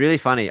 Yeah, it was really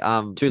funny.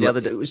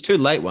 It was 2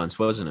 late ones,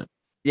 wasn't it?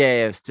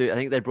 Yeah, it was 2. I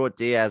think they brought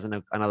Diaz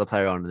and another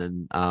player on,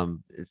 and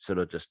then it sort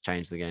of just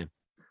changed the game.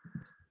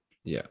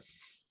 Yeah,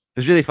 it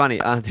was really funny.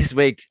 This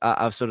week,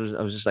 I was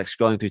just like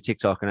scrolling through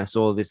TikTok, and I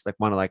saw this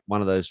one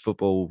of those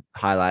football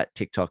highlight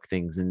TikTok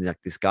things, and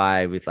like this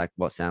guy with like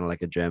what sounded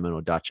like a German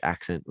or Dutch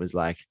accent was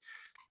like.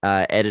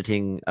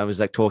 Editing, I was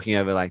like talking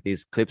over like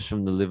these clips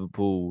from the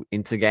Liverpool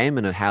Inter game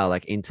and how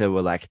like Inter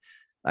were like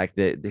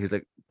he was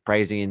like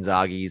praising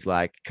Inzaghi's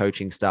like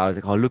coaching style. He's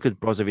like, oh, look at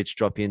Brozovic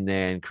drop in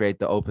there and create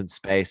the open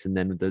space, and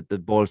then the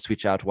ball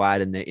switch out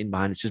wide and they're in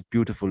behind. It's just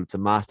beautiful. It's a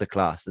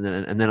masterclass. And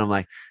then I'm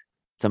like,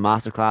 it's a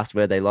masterclass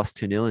where they lost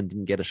 2-0 and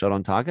didn't get a shot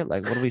on target.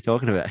 Like, what are we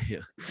talking about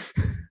here?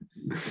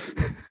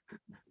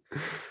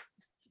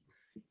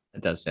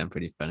 That does sound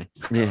pretty funny.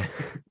 Yeah.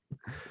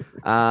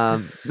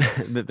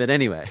 But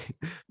anyway,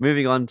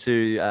 moving on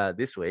to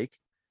this week,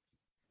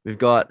 we've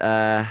got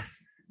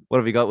what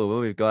have we got, Will?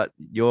 We've got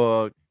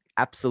your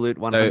absolute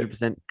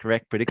 100%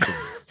 correct prediction.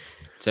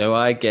 So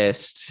I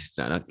guessed,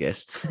 no, not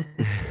guessed.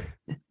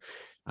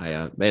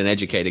 I made an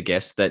educated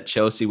guess that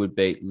Chelsea would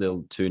beat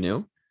Lille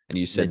 2-0, and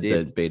you said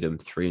they'd beat them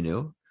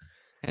 3-0,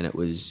 and it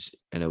was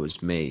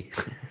me.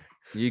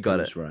 You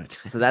got it right.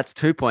 So that's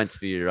 2 points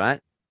for you,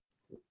 right?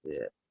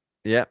 Yeah.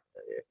 Yep.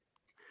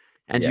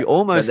 And Yeah. you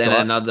almost but then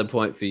got another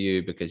point for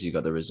you because you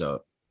got the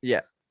result.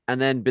 Yeah. But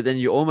then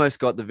you almost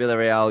got the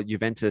Villarreal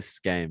Juventus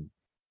game,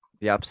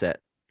 the upset.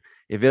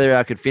 If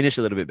Villarreal could finish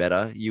a little bit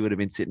better, you would have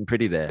been sitting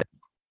pretty there.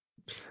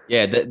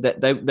 Yeah,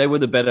 they were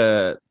the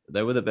better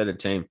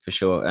team for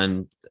sure,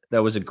 and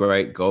that was a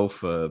great goal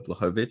for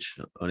Vlahovic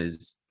on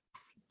his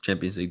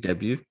Champions League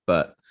debut.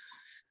 But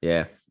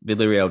yeah,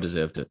 Villarreal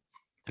deserved it.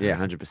 Yeah,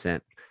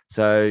 100%.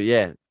 So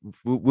yeah,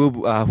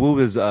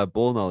 Wilbur's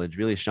ball knowledge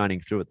really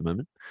shining through at the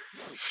moment.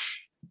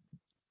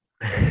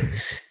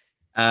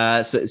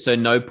 So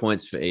no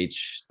points for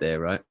each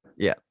there, right?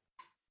 Yeah.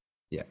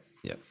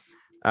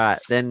 All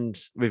right, then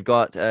we've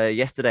got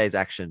yesterday's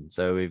action.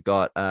 So we've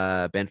got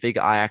Benfica,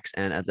 Ajax,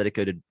 and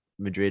Atletico de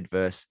Madrid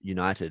versus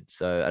United.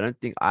 So I don't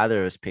think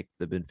either of us picked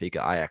the Benfica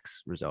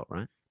Ajax result,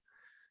 right?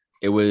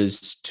 It was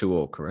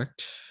 2-2,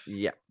 correct?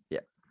 Yeah.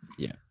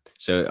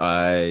 So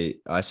I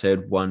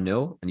said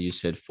 1-0 and you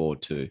said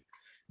 4-2.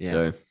 Yeah.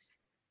 So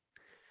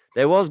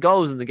there was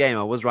goals in the game.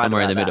 I was right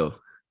somewhere about in the that, middle.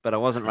 but I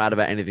wasn't right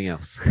about anything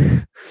else.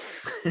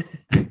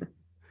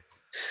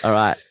 All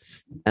right,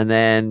 and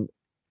then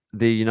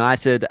the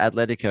United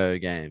Atletico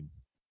game.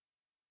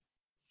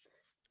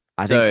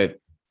 I think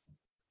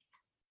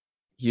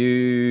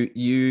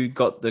you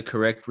got the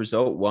correct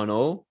result,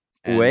 1-1,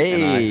 and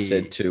I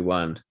said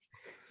 2-1.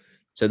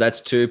 So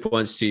that's 2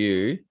 points to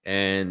you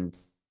and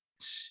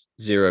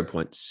 0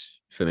 points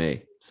for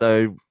me.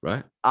 So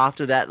right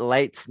after that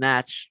late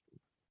snatch,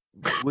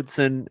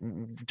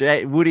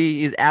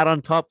 Woody is out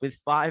on top with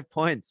 5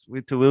 points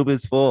to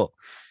Wilbur's 4.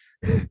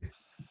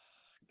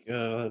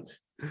 God.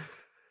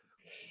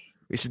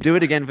 We should do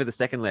it again for the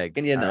second leg.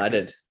 And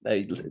United,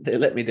 they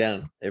let me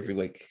down every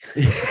week.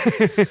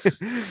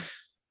 It's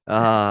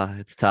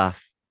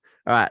tough.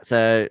 All right,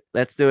 so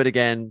let's do it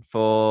again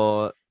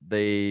for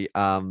the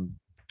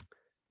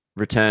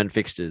return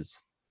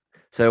fixtures.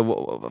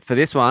 So for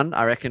this one,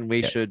 I reckon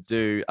we should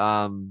do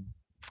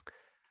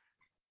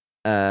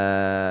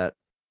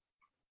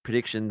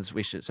predictions.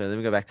 So let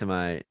me go back to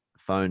my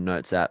phone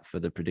notes app for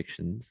the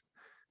predictions.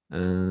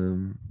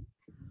 But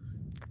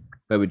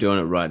we're doing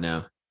it right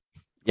now.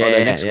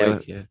 Next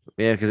week.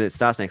 Yeah, because it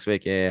starts next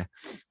week. Yeah.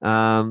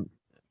 All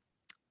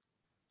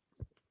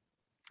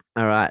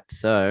right,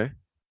 so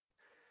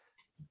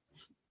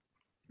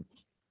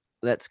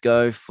let's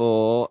go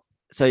for.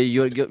 So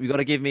you got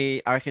to give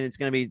me. I reckon it's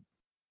going to be.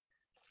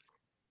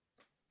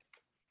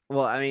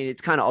 Well, I mean,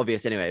 it's kind of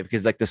obvious anyway,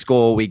 because like the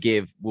score we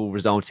give will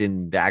result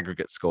in the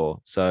aggregate score.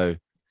 So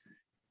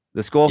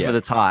the score for the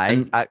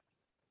tie.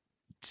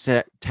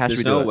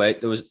 There's no away.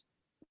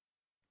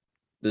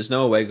 There's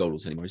no away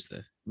goals anymore, is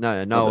there?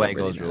 No away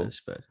goals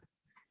rules. But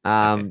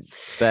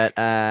but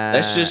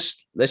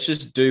let's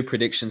just do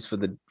predictions for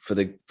the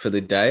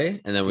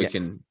day, and then we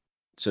can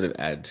sort of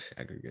add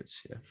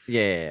aggregates.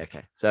 Yeah.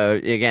 Okay. So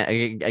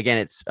again,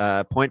 it's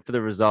point for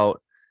the result,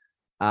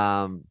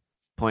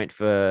 point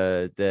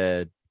for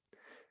the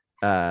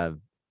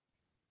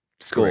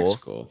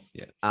score.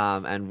 Yeah.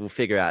 And we'll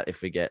figure out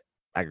if we get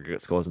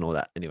aggregate scores and all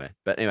that. Anyway,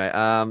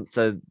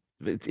 so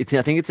it's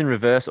I think it's in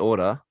reverse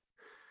order.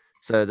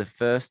 So the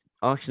first,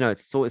 actually no,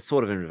 it's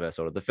sort of in reverse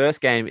order. The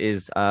first game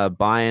is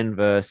Bayern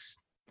versus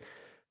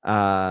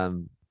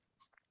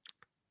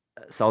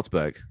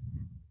Salzburg.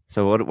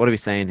 So what are we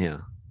saying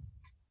here?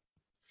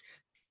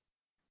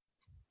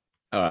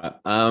 All right.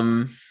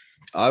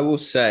 I will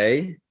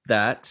say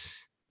that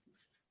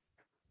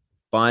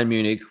Bayern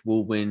Munich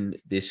will win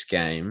this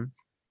game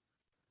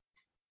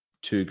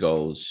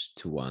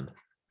 2-1.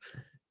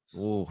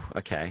 Oh,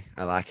 okay.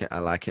 I like it.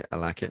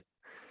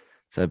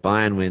 So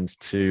Bayern wins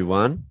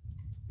 2-1.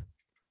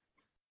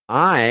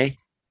 I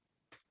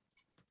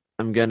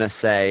am going to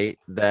say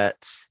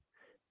that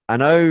I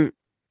know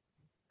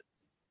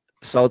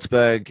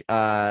Salzburg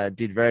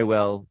did very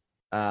well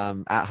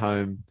at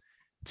home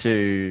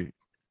to,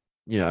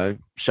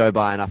 show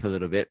Bayern up a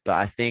little bit, but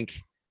I think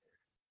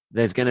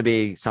there's going to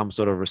be some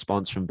sort of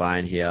response from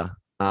Bayern here.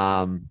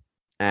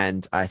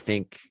 And I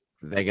think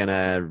they're going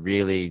to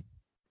really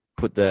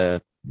put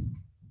the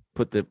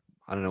pedal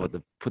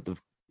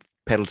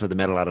to the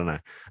metal. I don't know.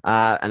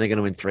 And they're going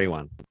to win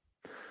 3-1.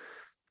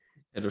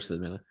 Pedal to the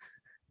metal.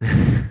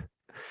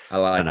 I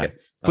like it.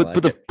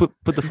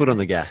 Put the foot on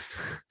the gas.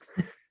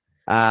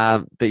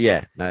 But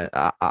yeah, no,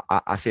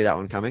 I see that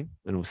one coming,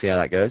 and we'll see how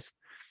that goes.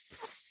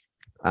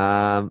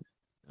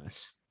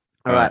 Nice.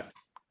 All right.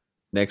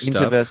 Next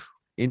Inter up, versus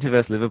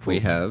Liverpool. we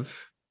have.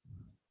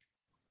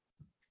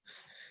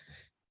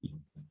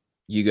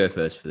 You go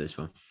first for this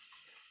one.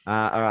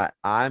 All right.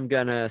 I'm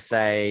gonna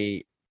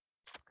say,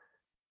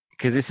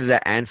 because this is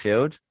at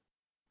Anfield,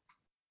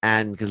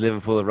 and because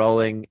Liverpool are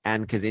rolling,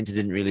 and because Inter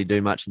didn't really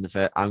do much in the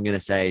first, I'm gonna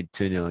say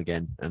 2-0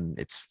 again, and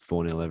it's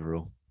 4-0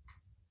 overall.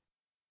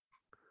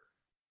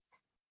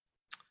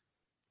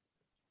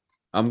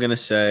 I'm gonna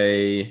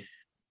say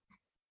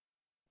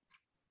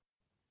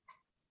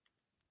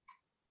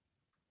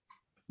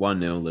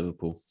 1-0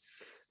 Liverpool.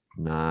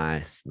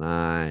 Nice.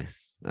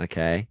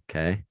 Okay.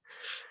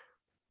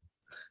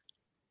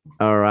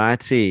 All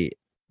righty.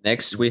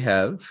 Next, we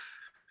have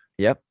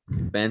Yep.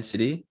 Man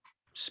City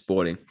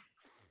Sporting.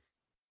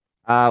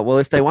 Well,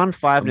 if they won I'm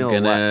 5-0 away,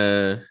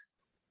 gonna.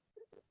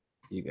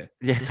 You go.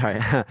 yeah, sorry.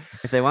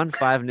 If they won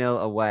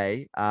 5-0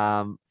 away,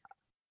 I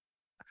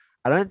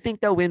don't think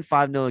they'll win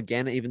 5-0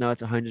 again, even though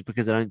it's 100,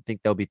 because I don't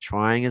think they'll be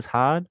trying as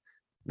hard.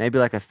 Maybe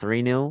like a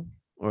 3-0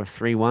 or a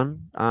 3-1.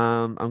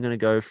 I'm going to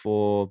go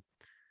for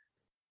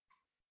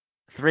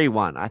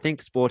 3-1. I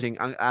think Sporting,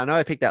 I know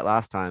I picked that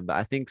last time, but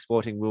I think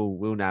Sporting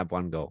will nab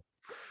one goal.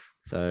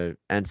 So,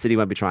 and City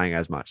won't be trying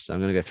as much. So I'm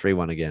going to go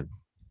 3-1 again.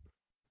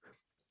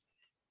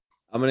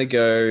 I'm gonna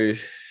go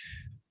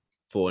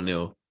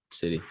 4-0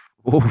 City.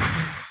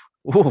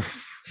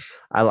 Oof.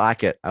 I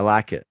like it.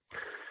 I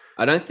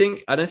don't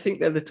think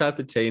they're the type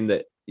of team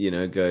that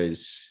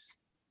goes.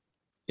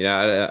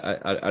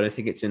 I don't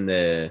think it's in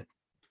their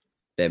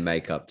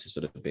makeup to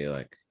sort of be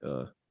like,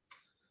 oh,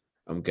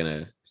 I'm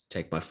gonna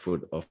take my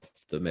foot off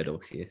the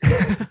medal here.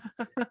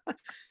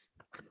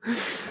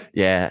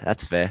 Yeah,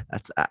 that's fair.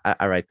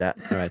 I rate that.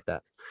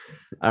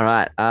 All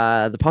right.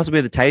 The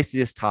possibly the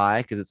tastiest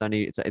tie, because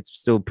it's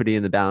still pretty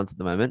in the balance at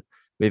the moment.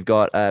 We've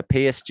got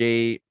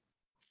PSG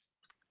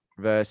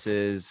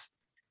versus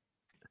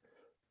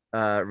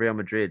Real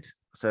Madrid.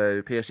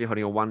 So PSG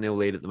holding a 1-0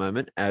 lead at the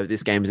moment.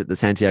 This game is at the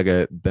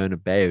Santiago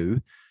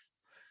Bernabeu.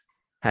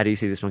 How do you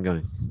see this one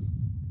going?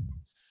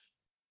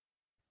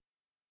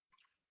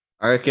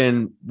 I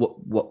reckon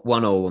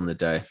 1-1 on the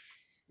day.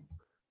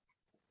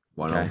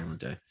 1-1 Okay. on the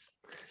day.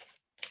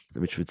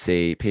 Which would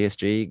see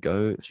PSG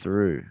go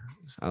through.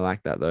 I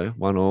like that though.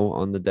 1-1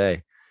 on the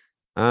day.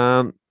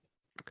 I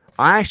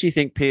actually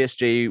think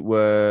PSG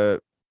were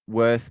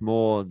worth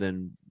more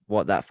than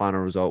what that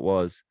final result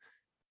was.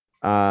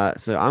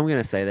 So I'm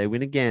going to say they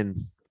win again,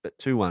 but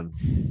 2-1.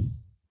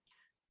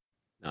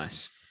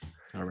 Nice.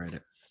 I'll rate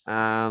it.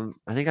 I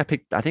think I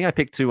picked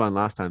 2-1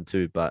 last time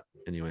too, but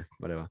anyway,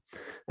 whatever.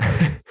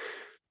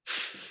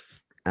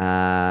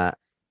 All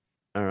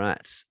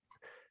right.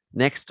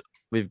 Next,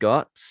 we've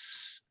got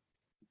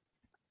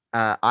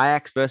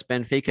Ajax versus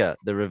Benfica,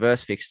 the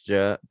reverse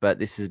fixture, but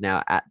this is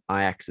now at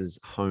Ajax's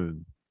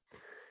home.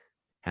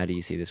 How do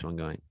you see this one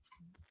going?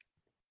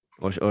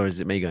 Or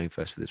is it me going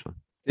first for this one?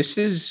 This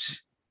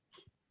is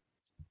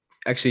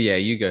actually, yeah,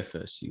 you go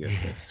first. So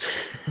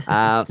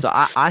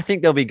I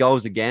think there'll be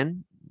goals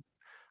again.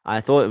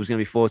 I thought it was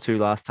going to be 4-2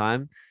 last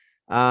time.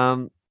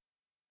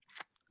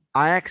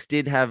 Ajax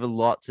did have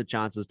lots of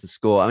chances to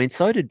score. I mean,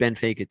 so did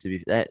Benfica,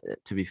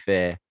 to be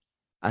fair.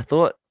 I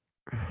thought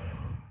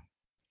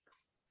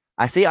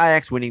I see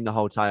Ajax winning the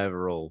whole tie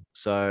overall.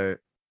 So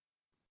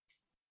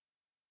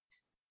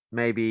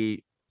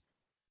maybe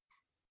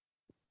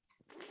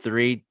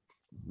 3-2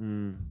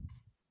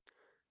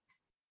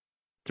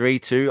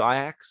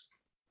 Ajax.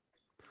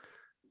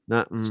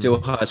 No, Still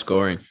high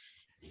scoring.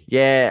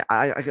 Yeah,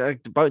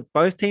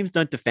 both teams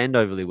don't defend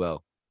overly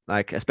well.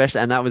 Like,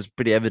 especially, and that was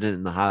pretty evident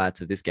in the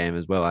highlights of this game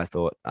as well, I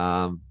thought.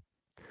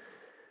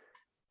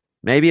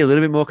 Maybe a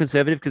little bit more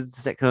conservative because it's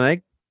the second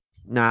leg.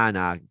 Nah.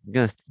 I'm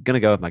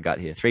gonna go with my gut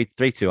here.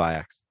 3-2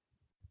 Ajax.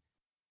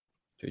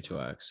 3-2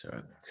 Ajax.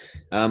 All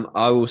right.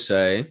 I'll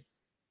say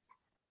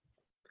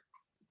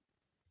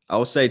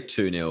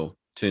 2-0.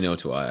 2-0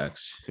 to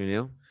Ajax.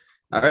 2-0.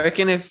 I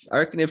reckon if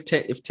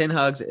Ten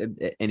Hag's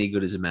any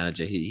good as a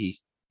manager, he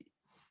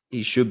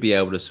should be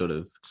able to sort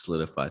of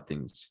solidify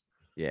things.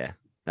 Yeah,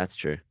 that's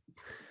true.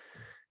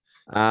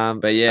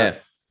 But yeah,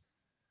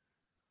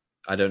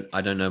 I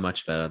don't know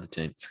much about other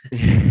team.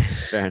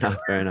 Fair enough.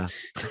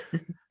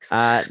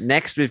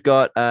 Next, we've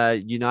got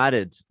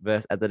United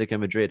versus Atletico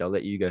Madrid. I'll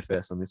let you go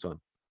first on this one.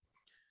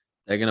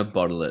 They're gonna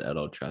bottle it at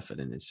Old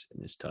Trafford in this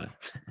time.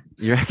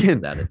 You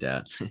reckon? Without a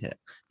doubt. Yeah.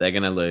 They're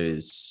gonna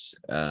lose.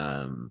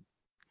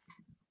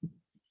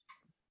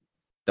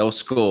 They'll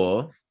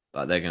score,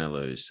 but they're gonna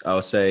lose.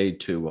 I'll say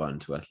 2-1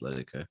 to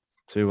Atletico.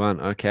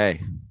 2-1.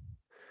 Okay.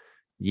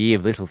 Ye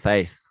of little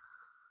faith.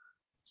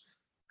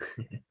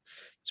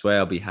 It's where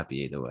I'll be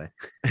happy either way.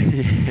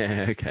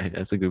 Yeah, okay.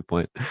 That's a good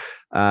point.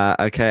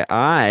 Okay.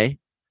 I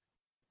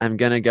am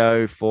going to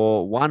go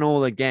for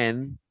 1-1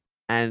 again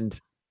and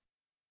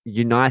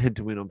United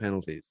to win on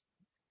penalties.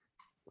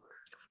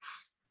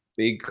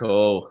 Big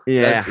call.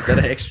 Yeah. Is that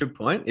an extra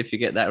point if you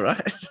get that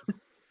right?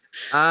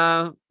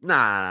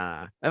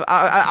 Nah.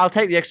 I'll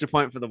take the extra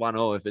point for the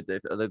 1-1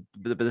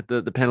 if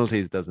the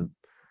penalties doesn't.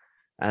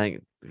 I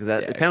think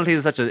because the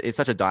penalties is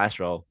such a dice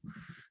roll.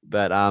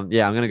 But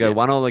yeah, I'm gonna go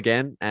 1-1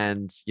 again,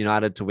 and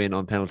United to win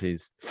on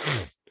penalties,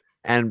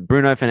 and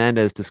Bruno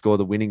Fernandes to score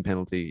the winning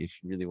penalty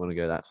if you really want to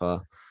go that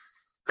far.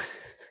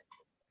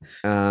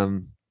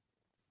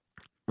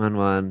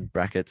 1-1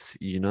 brackets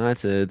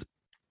United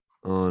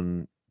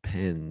on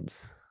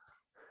pens.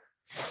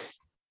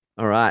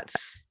 All right.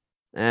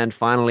 And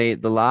finally,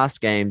 the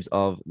last games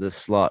of the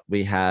slot,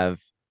 we have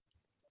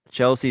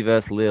Chelsea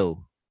versus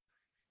Lille.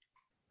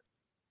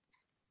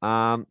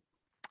 I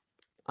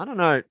don't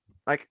know.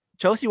 Like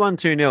Chelsea won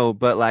 2-0,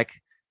 but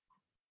like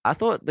I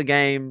thought the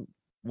game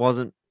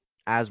wasn't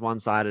as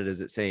one-sided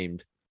as it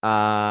seemed. So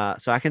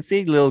I can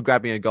see Lille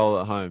grabbing a goal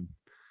at home.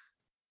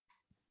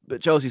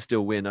 But Chelsea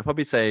still win. I'd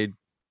probably say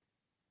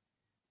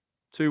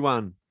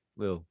 2-1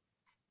 Lille.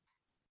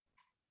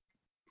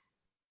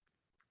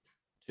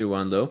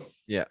 2-1 though.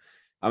 Yeah.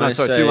 I'm going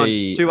to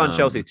say 2-1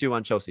 Chelsea.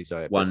 2-1 Chelsey.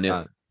 Sorry.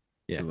 1-0.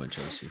 Yeah. 2-1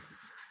 Chelsea.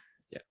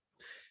 Yeah.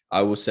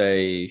 I will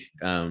say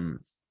I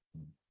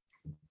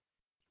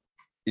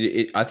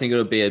think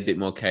it'll be a bit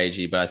more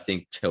cagey, but I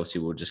think Chelsea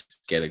will just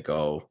get a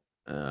goal.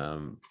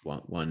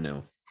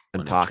 1-0.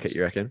 And park it,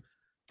 you reckon?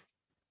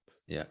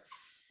 Yeah.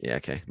 Yeah,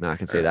 okay. No, I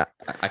can see that.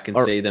 I can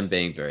see them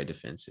being very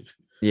defensive.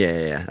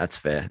 Yeah, that's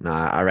fair. No,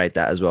 I rate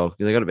that as well.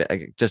 They got a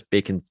bit just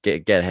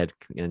get ahead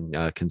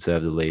and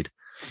conserve the lead.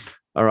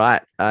 All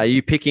right. Are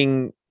you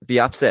picking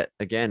the upset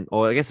again?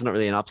 Or I guess it's not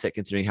really an upset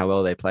considering how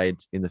well they played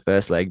in the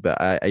first leg,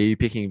 but are you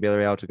picking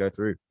Villarreal to go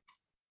through?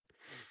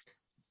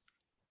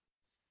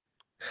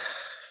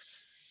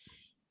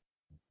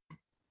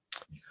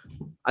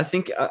 I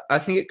think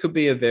it could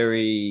be a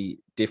very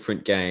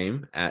different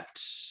game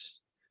at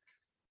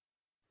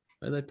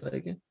where do they play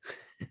again?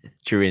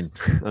 Turin.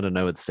 I don't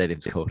know what the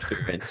stadium's called.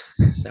 Turin,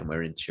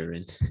 somewhere in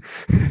Turin.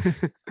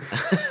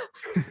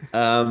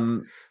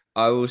 I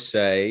will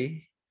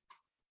say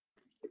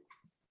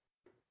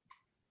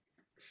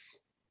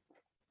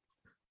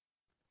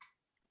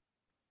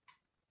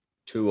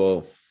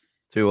 2-2.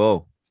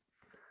 2-2.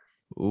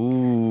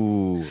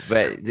 Ooh,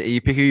 but who are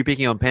you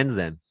picking on pens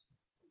then?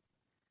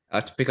 I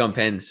have to pick on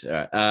pens. All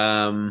right.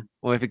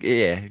 Well, if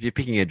you're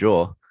picking a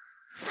draw,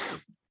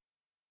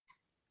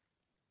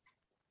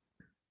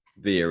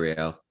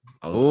 Villarreal.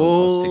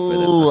 I'll stick with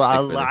them. I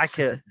like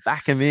it.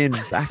 Back him in.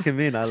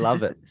 I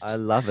love it.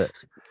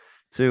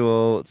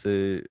 2-2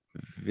 to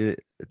 2-2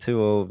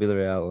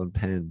 Villarreal on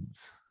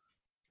pens.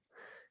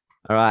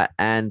 All right,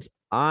 and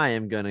I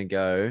am gonna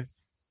go.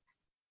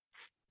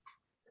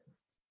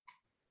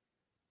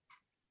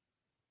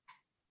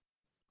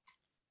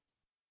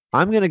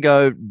 I'm going to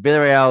go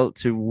Villarreal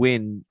to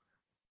win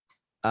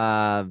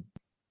 2-1.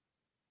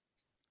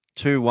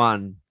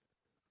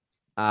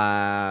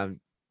 I'm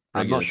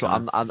not sure.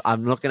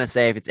 I'm not going to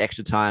say if it's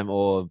extra time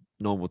or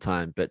normal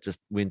time, but just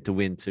win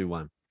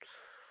 2-1.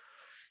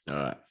 All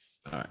right.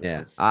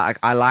 Yeah,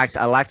 I liked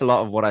a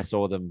lot of what I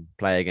saw them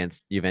play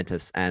against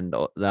Juventus, and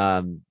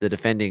the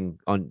defending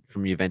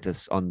from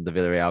Juventus on the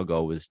Villarreal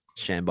goal was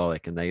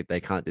shambolic, and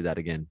they can't do that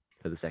again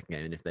for the second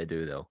game. And if they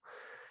do,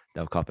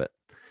 they'll cop it.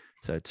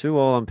 So 2-2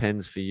 on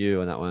pens for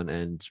you on that one,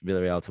 and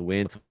Villarreal to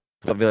win.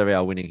 Got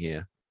Villarreal winning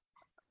here.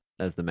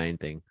 That's the main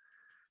thing.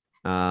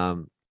 But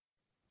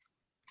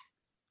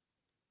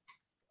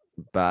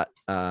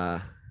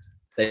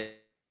they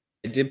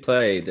did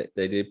play.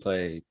 They did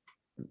play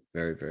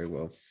very, very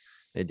well.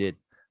 They did.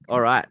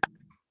 All right.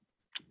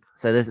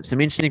 So there's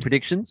some interesting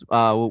predictions.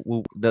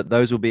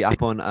 Those will be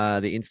up on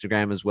the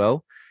Instagram as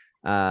well,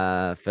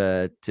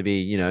 to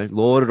be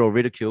lauded or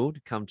ridiculed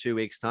come 2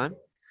 weeks' time.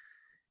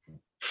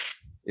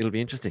 It'll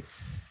be interesting.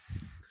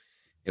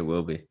 It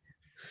will be.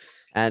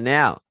 And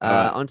now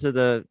onto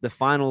the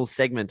final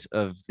segment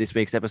of this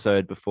week's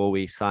episode before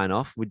we sign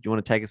off. Would you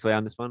want to take us away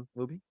on this one,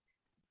 Wilby?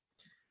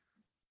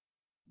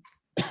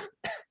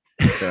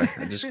 Sorry,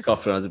 I just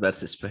coughed when I was about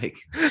to speak.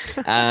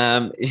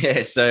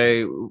 We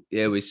saw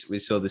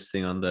this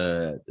thing on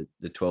the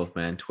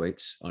 12-man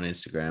tweets on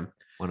Instagram.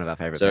 One of our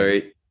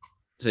favorite.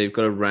 So you've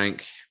got to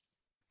rank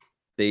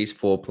these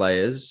 4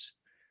 players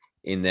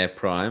in their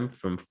prime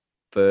from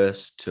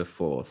first to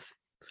fourth.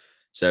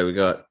 So we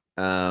got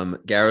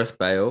Gareth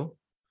Bale,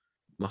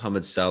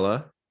 Mohamed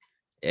Salah,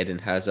 Eden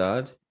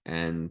Hazard,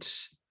 and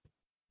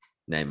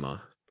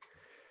Neymar.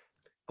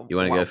 You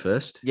want to go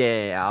first?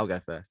 Yeah, I'll go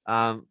first.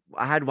 I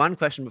had one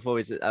question before.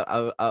 Is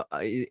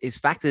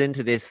factored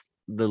into this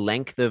the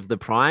length of the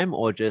prime,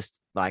 or just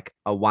like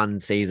a one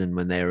season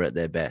when they were at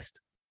their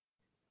best?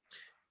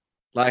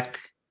 Like,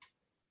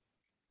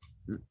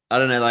 I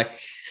don't know, like.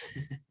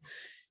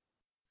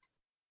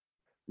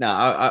 No,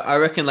 I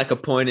reckon like a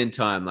point in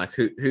time, like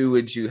who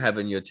would you have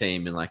in your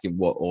team and like in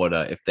what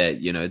order if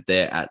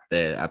they're at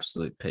their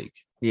absolute peak?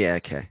 Yeah,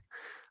 okay.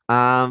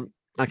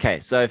 Okay,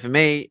 so for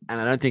me, and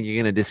I don't think you're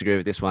going to disagree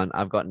with this one,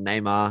 I've got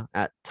Neymar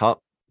at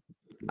top.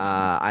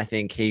 I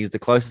think he's the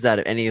closest out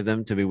of any of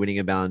them to be winning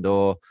a Ballon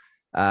d'Or.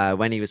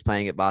 When he was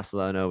playing at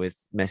Barcelona with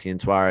Messi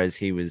and Suarez,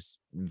 he was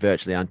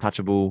virtually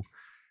untouchable.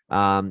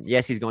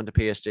 Yes, he's gone to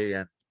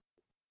PSG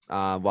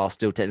and while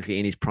still technically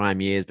in his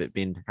prime years, but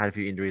had a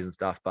few injuries and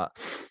stuff. But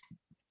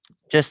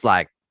just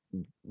like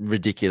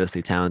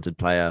ridiculously talented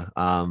player.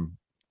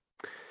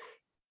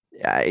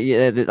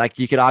 Yeah, like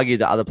you could argue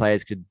that other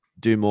players could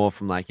do more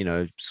from like,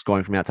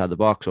 scoring from outside the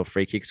box or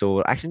free kicks,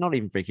 or actually not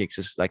even free kicks,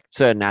 just like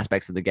certain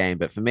aspects of the game.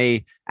 But for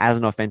me, as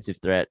an offensive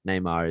threat,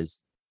 Neymar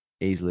is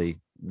easily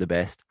the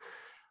best.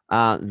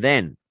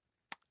 Then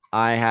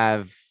I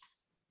have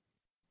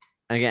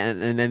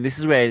again, and then this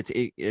is where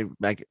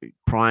like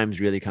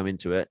primes really come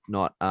into it,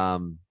 not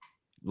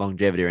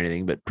longevity or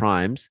anything, but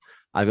primes.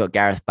 I've got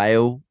Gareth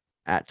Bale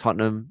at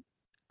Tottenham,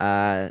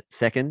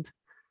 second.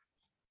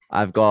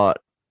 I've got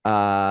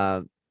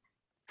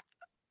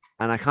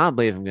and I can't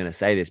believe I'm going to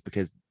say this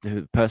because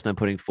the person I'm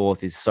putting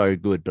fourth is so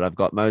good, but I've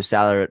got Mo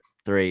Salah at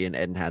 3 and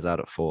Eden Hazard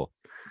at 4.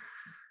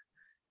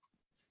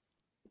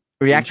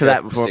 React to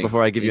that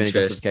before I give you any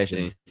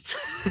justification.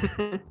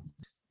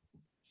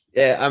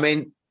 Yeah, I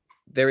mean,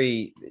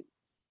 very,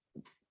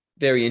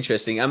 very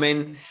interesting. I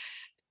mean,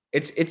 I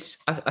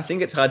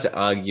think it's hard to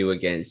argue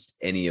against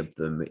any of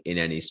them in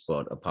any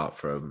spot apart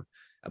from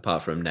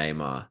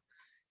Neymar.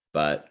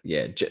 But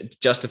yeah,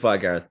 justify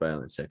Gareth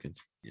Bale in second.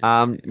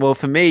 Yeah. Well,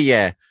 for me,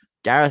 yeah,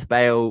 Gareth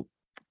Bale,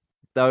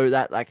 though,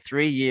 that like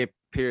 3-year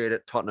period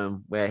at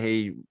Tottenham where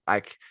he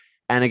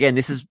and again,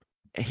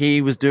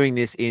 he was doing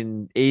this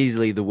in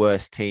easily the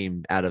worst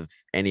team out of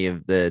any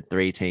of the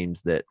 3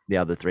 teams that the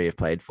other 3 have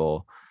played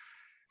for.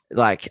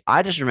 Like,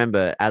 I just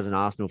remember as an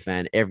Arsenal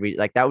fan,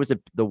 that was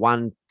the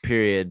one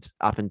period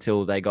up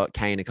until they got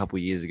Kane a couple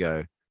of years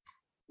ago,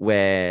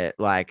 where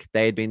like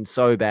they had been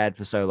so bad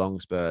for so long,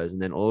 Spurs,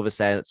 and then all of a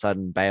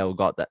sudden Bale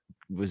got that,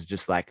 was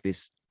just like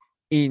this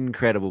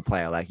incredible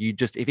player. Like,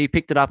 if he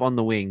picked it up on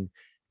the wing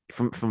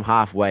from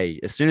halfway,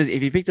 if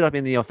he picked it up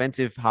in the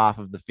offensive half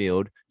of the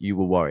field, you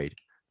were worried.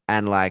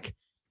 And like,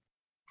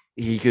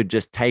 he could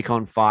just take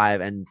on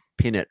 5 and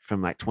pin it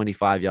from like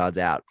 25 yards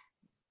out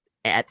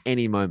at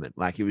any moment.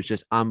 Like, it was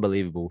just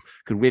unbelievable.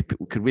 Could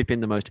whip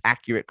in the most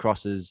accurate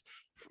crosses,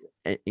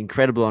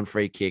 incredible on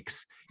free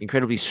kicks,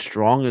 incredibly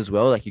strong as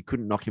well. Like, you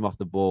couldn't knock him off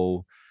the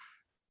ball.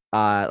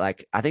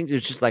 Like, I think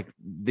it's just like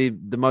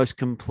the most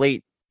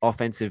complete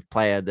offensive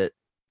player that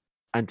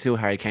until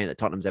Harry Kane that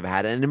Tottenham's ever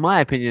had, and in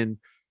my opinion,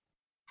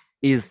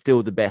 is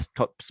still the best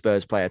top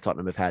Spurs player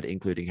Tottenham have had,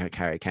 including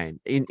Harry Kane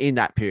in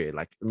that period.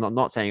 Like,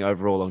 not saying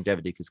overall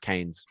longevity because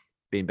Kane's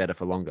been better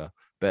for longer,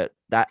 but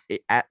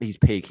at his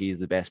peak, he is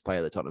the best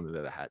player that Tottenham have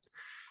ever had.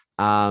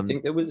 I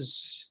think there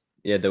was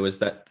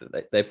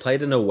that they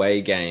played an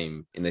away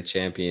game in the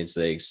Champions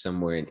League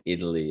somewhere in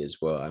Italy as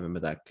well. I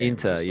remember that game.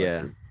 Inter,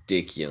 yeah,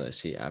 ridiculous.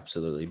 He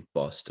absolutely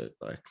bossed it.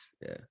 Like,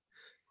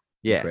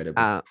 yeah,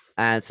 incredible.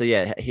 And so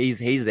yeah,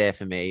 he's there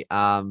for me.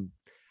 And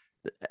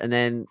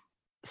then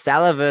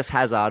Salah versus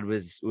Hazard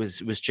was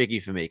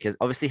tricky for me because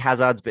obviously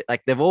Hazard's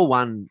like, they've all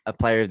won a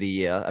Player of the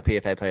Year, a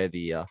PFA Player of the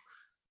Year,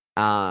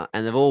 and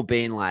they've all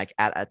been like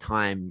at a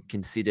time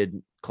considered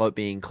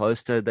being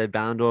close to the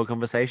Ballon d'Or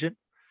conversation.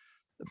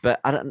 But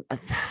I don't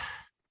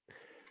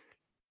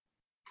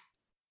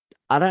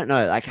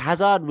know. Like,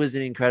 Hazard was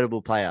an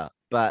incredible player,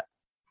 but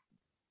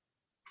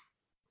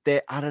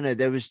I don't know.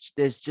 There's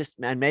just,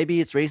 and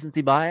maybe it's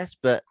recency bias,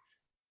 but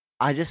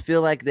I just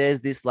feel like there's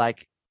this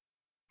like,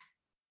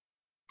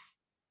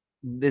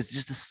 there's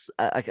just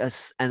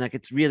and like,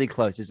 it's really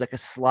close. It's like a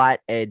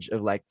slight edge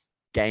of like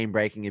game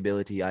breaking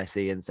ability I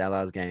see in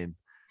Salah's game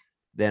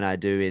than I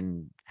do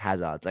in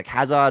Hazard's. Like,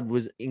 Hazard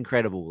was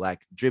incredible,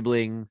 like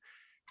dribbling,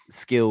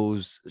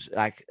 skills,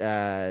 like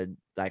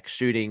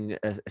shooting,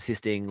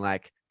 assisting,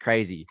 like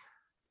crazy.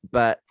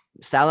 But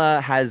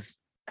Salah has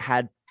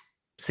had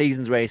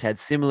seasons where he's had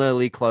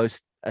similarly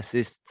close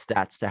assist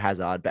stats to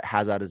Hazard, but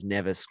Hazard has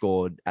never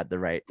scored at the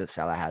rate that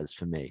Salah has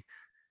for me.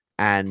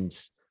 And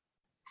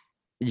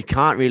you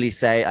can't really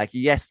say, like,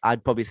 yes,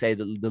 I'd probably say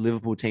that the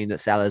Liverpool team that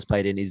Salah has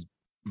played in is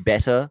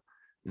better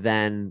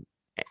than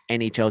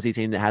any Chelsea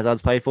team that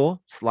Hazard's played for,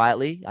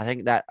 slightly. I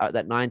think that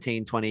that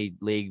 19-20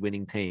 league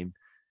winning team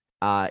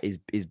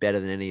is better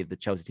than any of the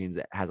Chelsea teams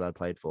that Hazard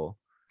played for.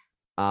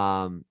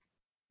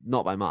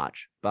 Not by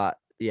much, but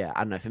yeah,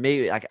 I don't know. For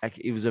me, like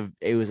it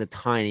was a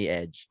tiny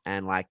edge,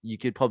 and like, you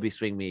could probably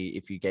swing me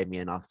if you gave me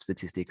enough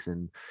statistics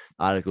and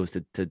articles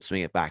to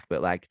swing it back.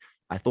 But like,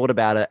 I thought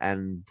about it,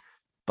 and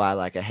by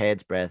like a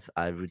hair's breadth,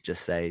 I would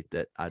just say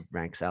that I'd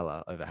rank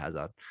Salah over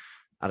Hazard.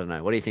 I don't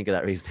know. What do you think of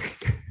that reasoning?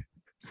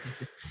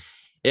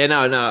 Yeah,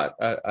 no,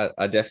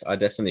 I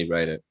definitely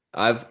rate it.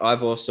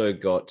 I've also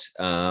got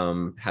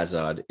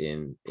Hazard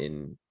in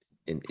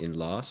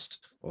last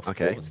or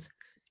fourth. Okay.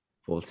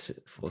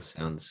 Fourth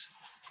sounds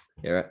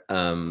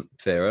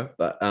fairer,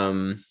 but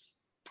and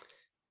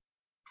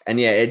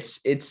yeah,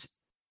 it's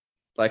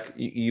like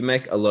you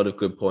make a lot of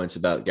good points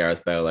about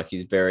Gareth Bale. Like,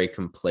 he's very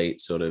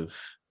complete, sort of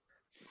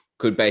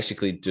could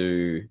basically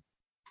do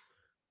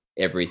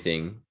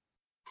everything.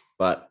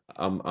 But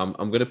I'm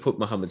going to put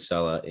Mohamed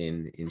Salah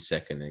in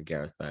second and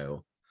Gareth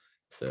Bale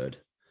third.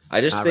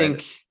 I just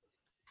think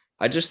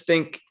I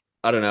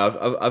don't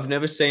know. I've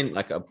never seen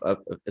like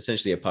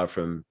essentially, apart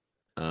from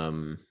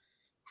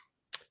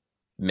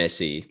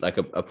Messi, like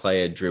a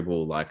player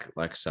dribble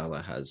like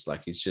Salah has.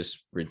 Like it's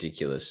just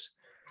ridiculous.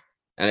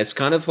 And it's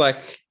kind of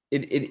like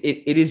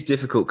it is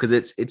difficult because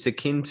it's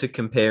akin to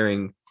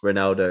comparing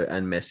Ronaldo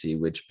and Messi,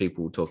 which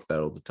people talk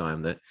about all the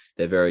time, that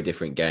they're very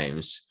different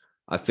games.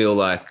 I feel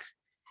like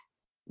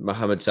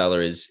Mohamed Salah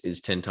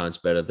is 10 times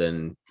better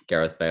than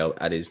Gareth Bale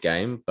at his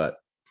game, but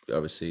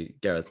obviously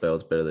Gareth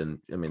Bale's better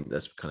than, I mean,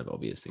 that's kind of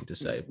obvious thing to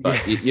say,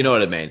 but you know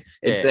what I mean?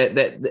 It's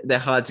that they're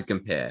hard to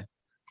compare,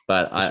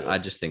 but I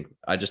just think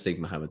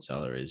Mohamed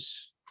Salah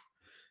is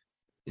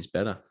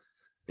better.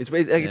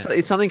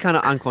 It's something kind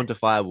of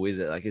unquantifiable, is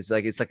it?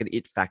 It's like an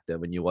it factor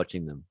when you're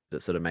watching them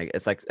that sort of make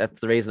it's like that's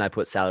the reason I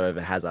put Salah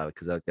over Hazard,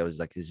 because like there was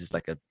like it's just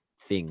like a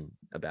thing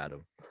about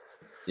him.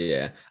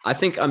 Yeah, I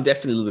think I'm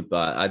definitely a little bit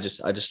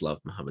biased. I just love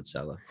Mohamed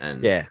Salah,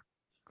 and yeah.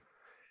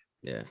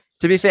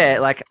 To be fair,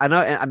 like I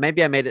know, and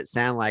maybe I made it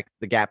sound like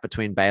the gap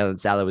between Bale and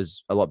Salah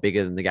was a lot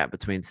bigger than the gap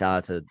between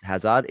Salah to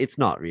Hazard. It's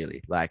not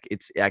really.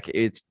 It's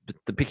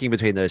the picking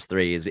between those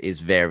three is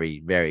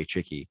very, very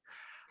tricky.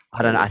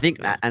 I don't know. I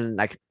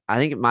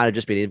think it might have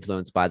just been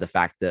influenced by the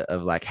fact that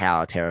of like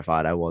how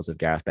terrified I was of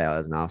Gareth Bale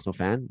as an Arsenal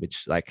fan,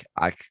 which like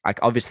I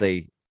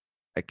obviously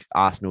like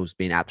Arsenal's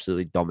been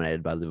absolutely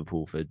dominated by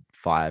Liverpool for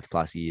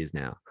 5+ years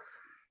now.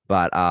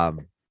 But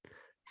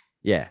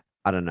yeah,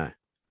 I don't know.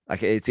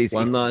 Like it's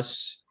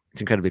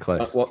incredibly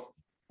close.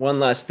 One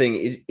last thing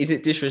is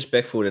it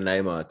disrespectful to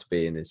Neymar to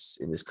be in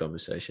this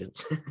conversation?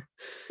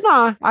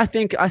 No, I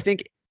think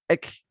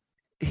like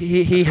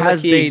he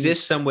has been,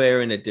 exists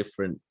somewhere in a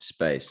different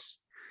space.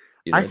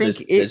 You know, I think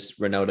there's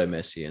Ronaldo,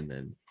 Messi, and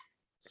then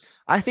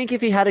I think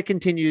if he had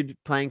continued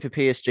playing for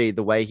PSG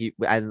the way he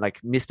and like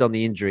missed on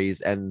the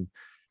injuries and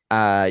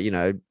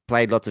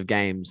played lots of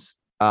games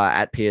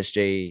at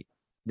PSG,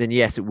 then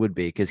yes, it would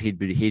be, because he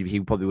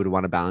probably would have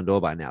won a Ballon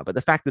d'Or by now. But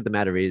the fact of the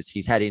matter is,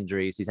 he's had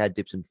injuries, he's had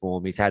dips in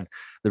form, he's had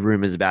the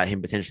rumors about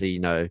him potentially,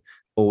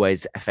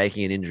 always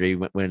faking an injury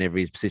whenever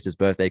his sister's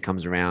birthday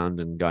comes around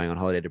and going on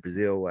holiday to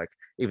Brazil. Like,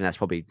 even that's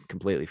probably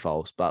completely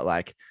false. But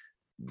like,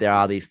 there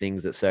are these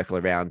things that circle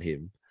around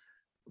him,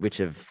 which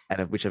have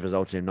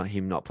resulted in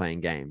him not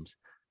playing games.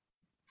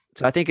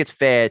 So I think it's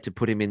fair to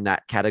put him in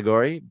that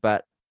category,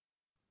 but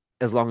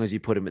as long as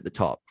you put him at the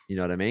top, you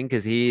know what I mean?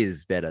 Because he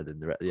is better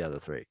than the other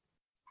three.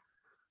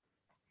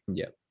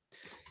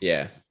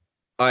 Yeah,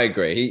 I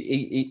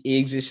agree. He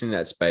exists in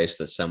that space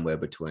that's somewhere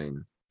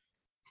between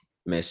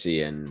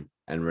Messi and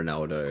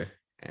Ronaldo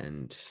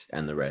and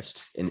the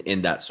rest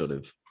in that sort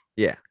of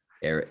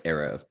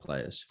era of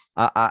players.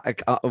 I'm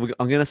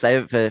going to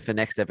save it for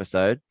next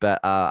episode, but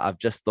I've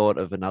just thought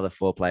of another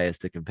 4 players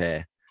to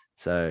compare.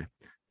 So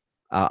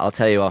I'll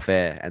tell you off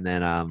air, and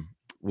then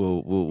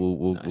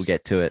we'll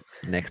get to it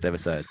next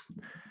episode.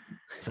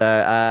 So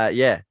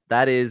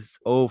that is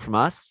all from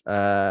us.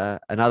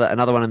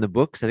 Another one in the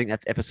books. I think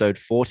that's episode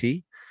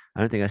 40. I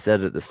don't think I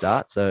said it at the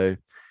start. So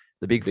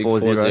the big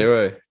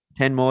 4-0.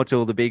 10 more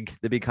till the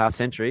big half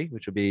century,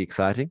 which will be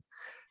exciting.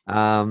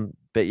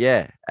 But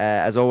yeah,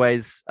 as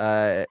always,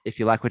 if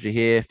you like what you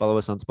hear, follow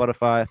us on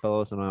Spotify,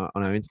 follow us on our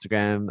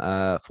Instagram,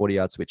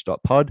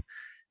 40yardswitch.pod.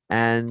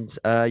 And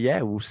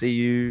we'll see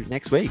you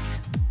next week.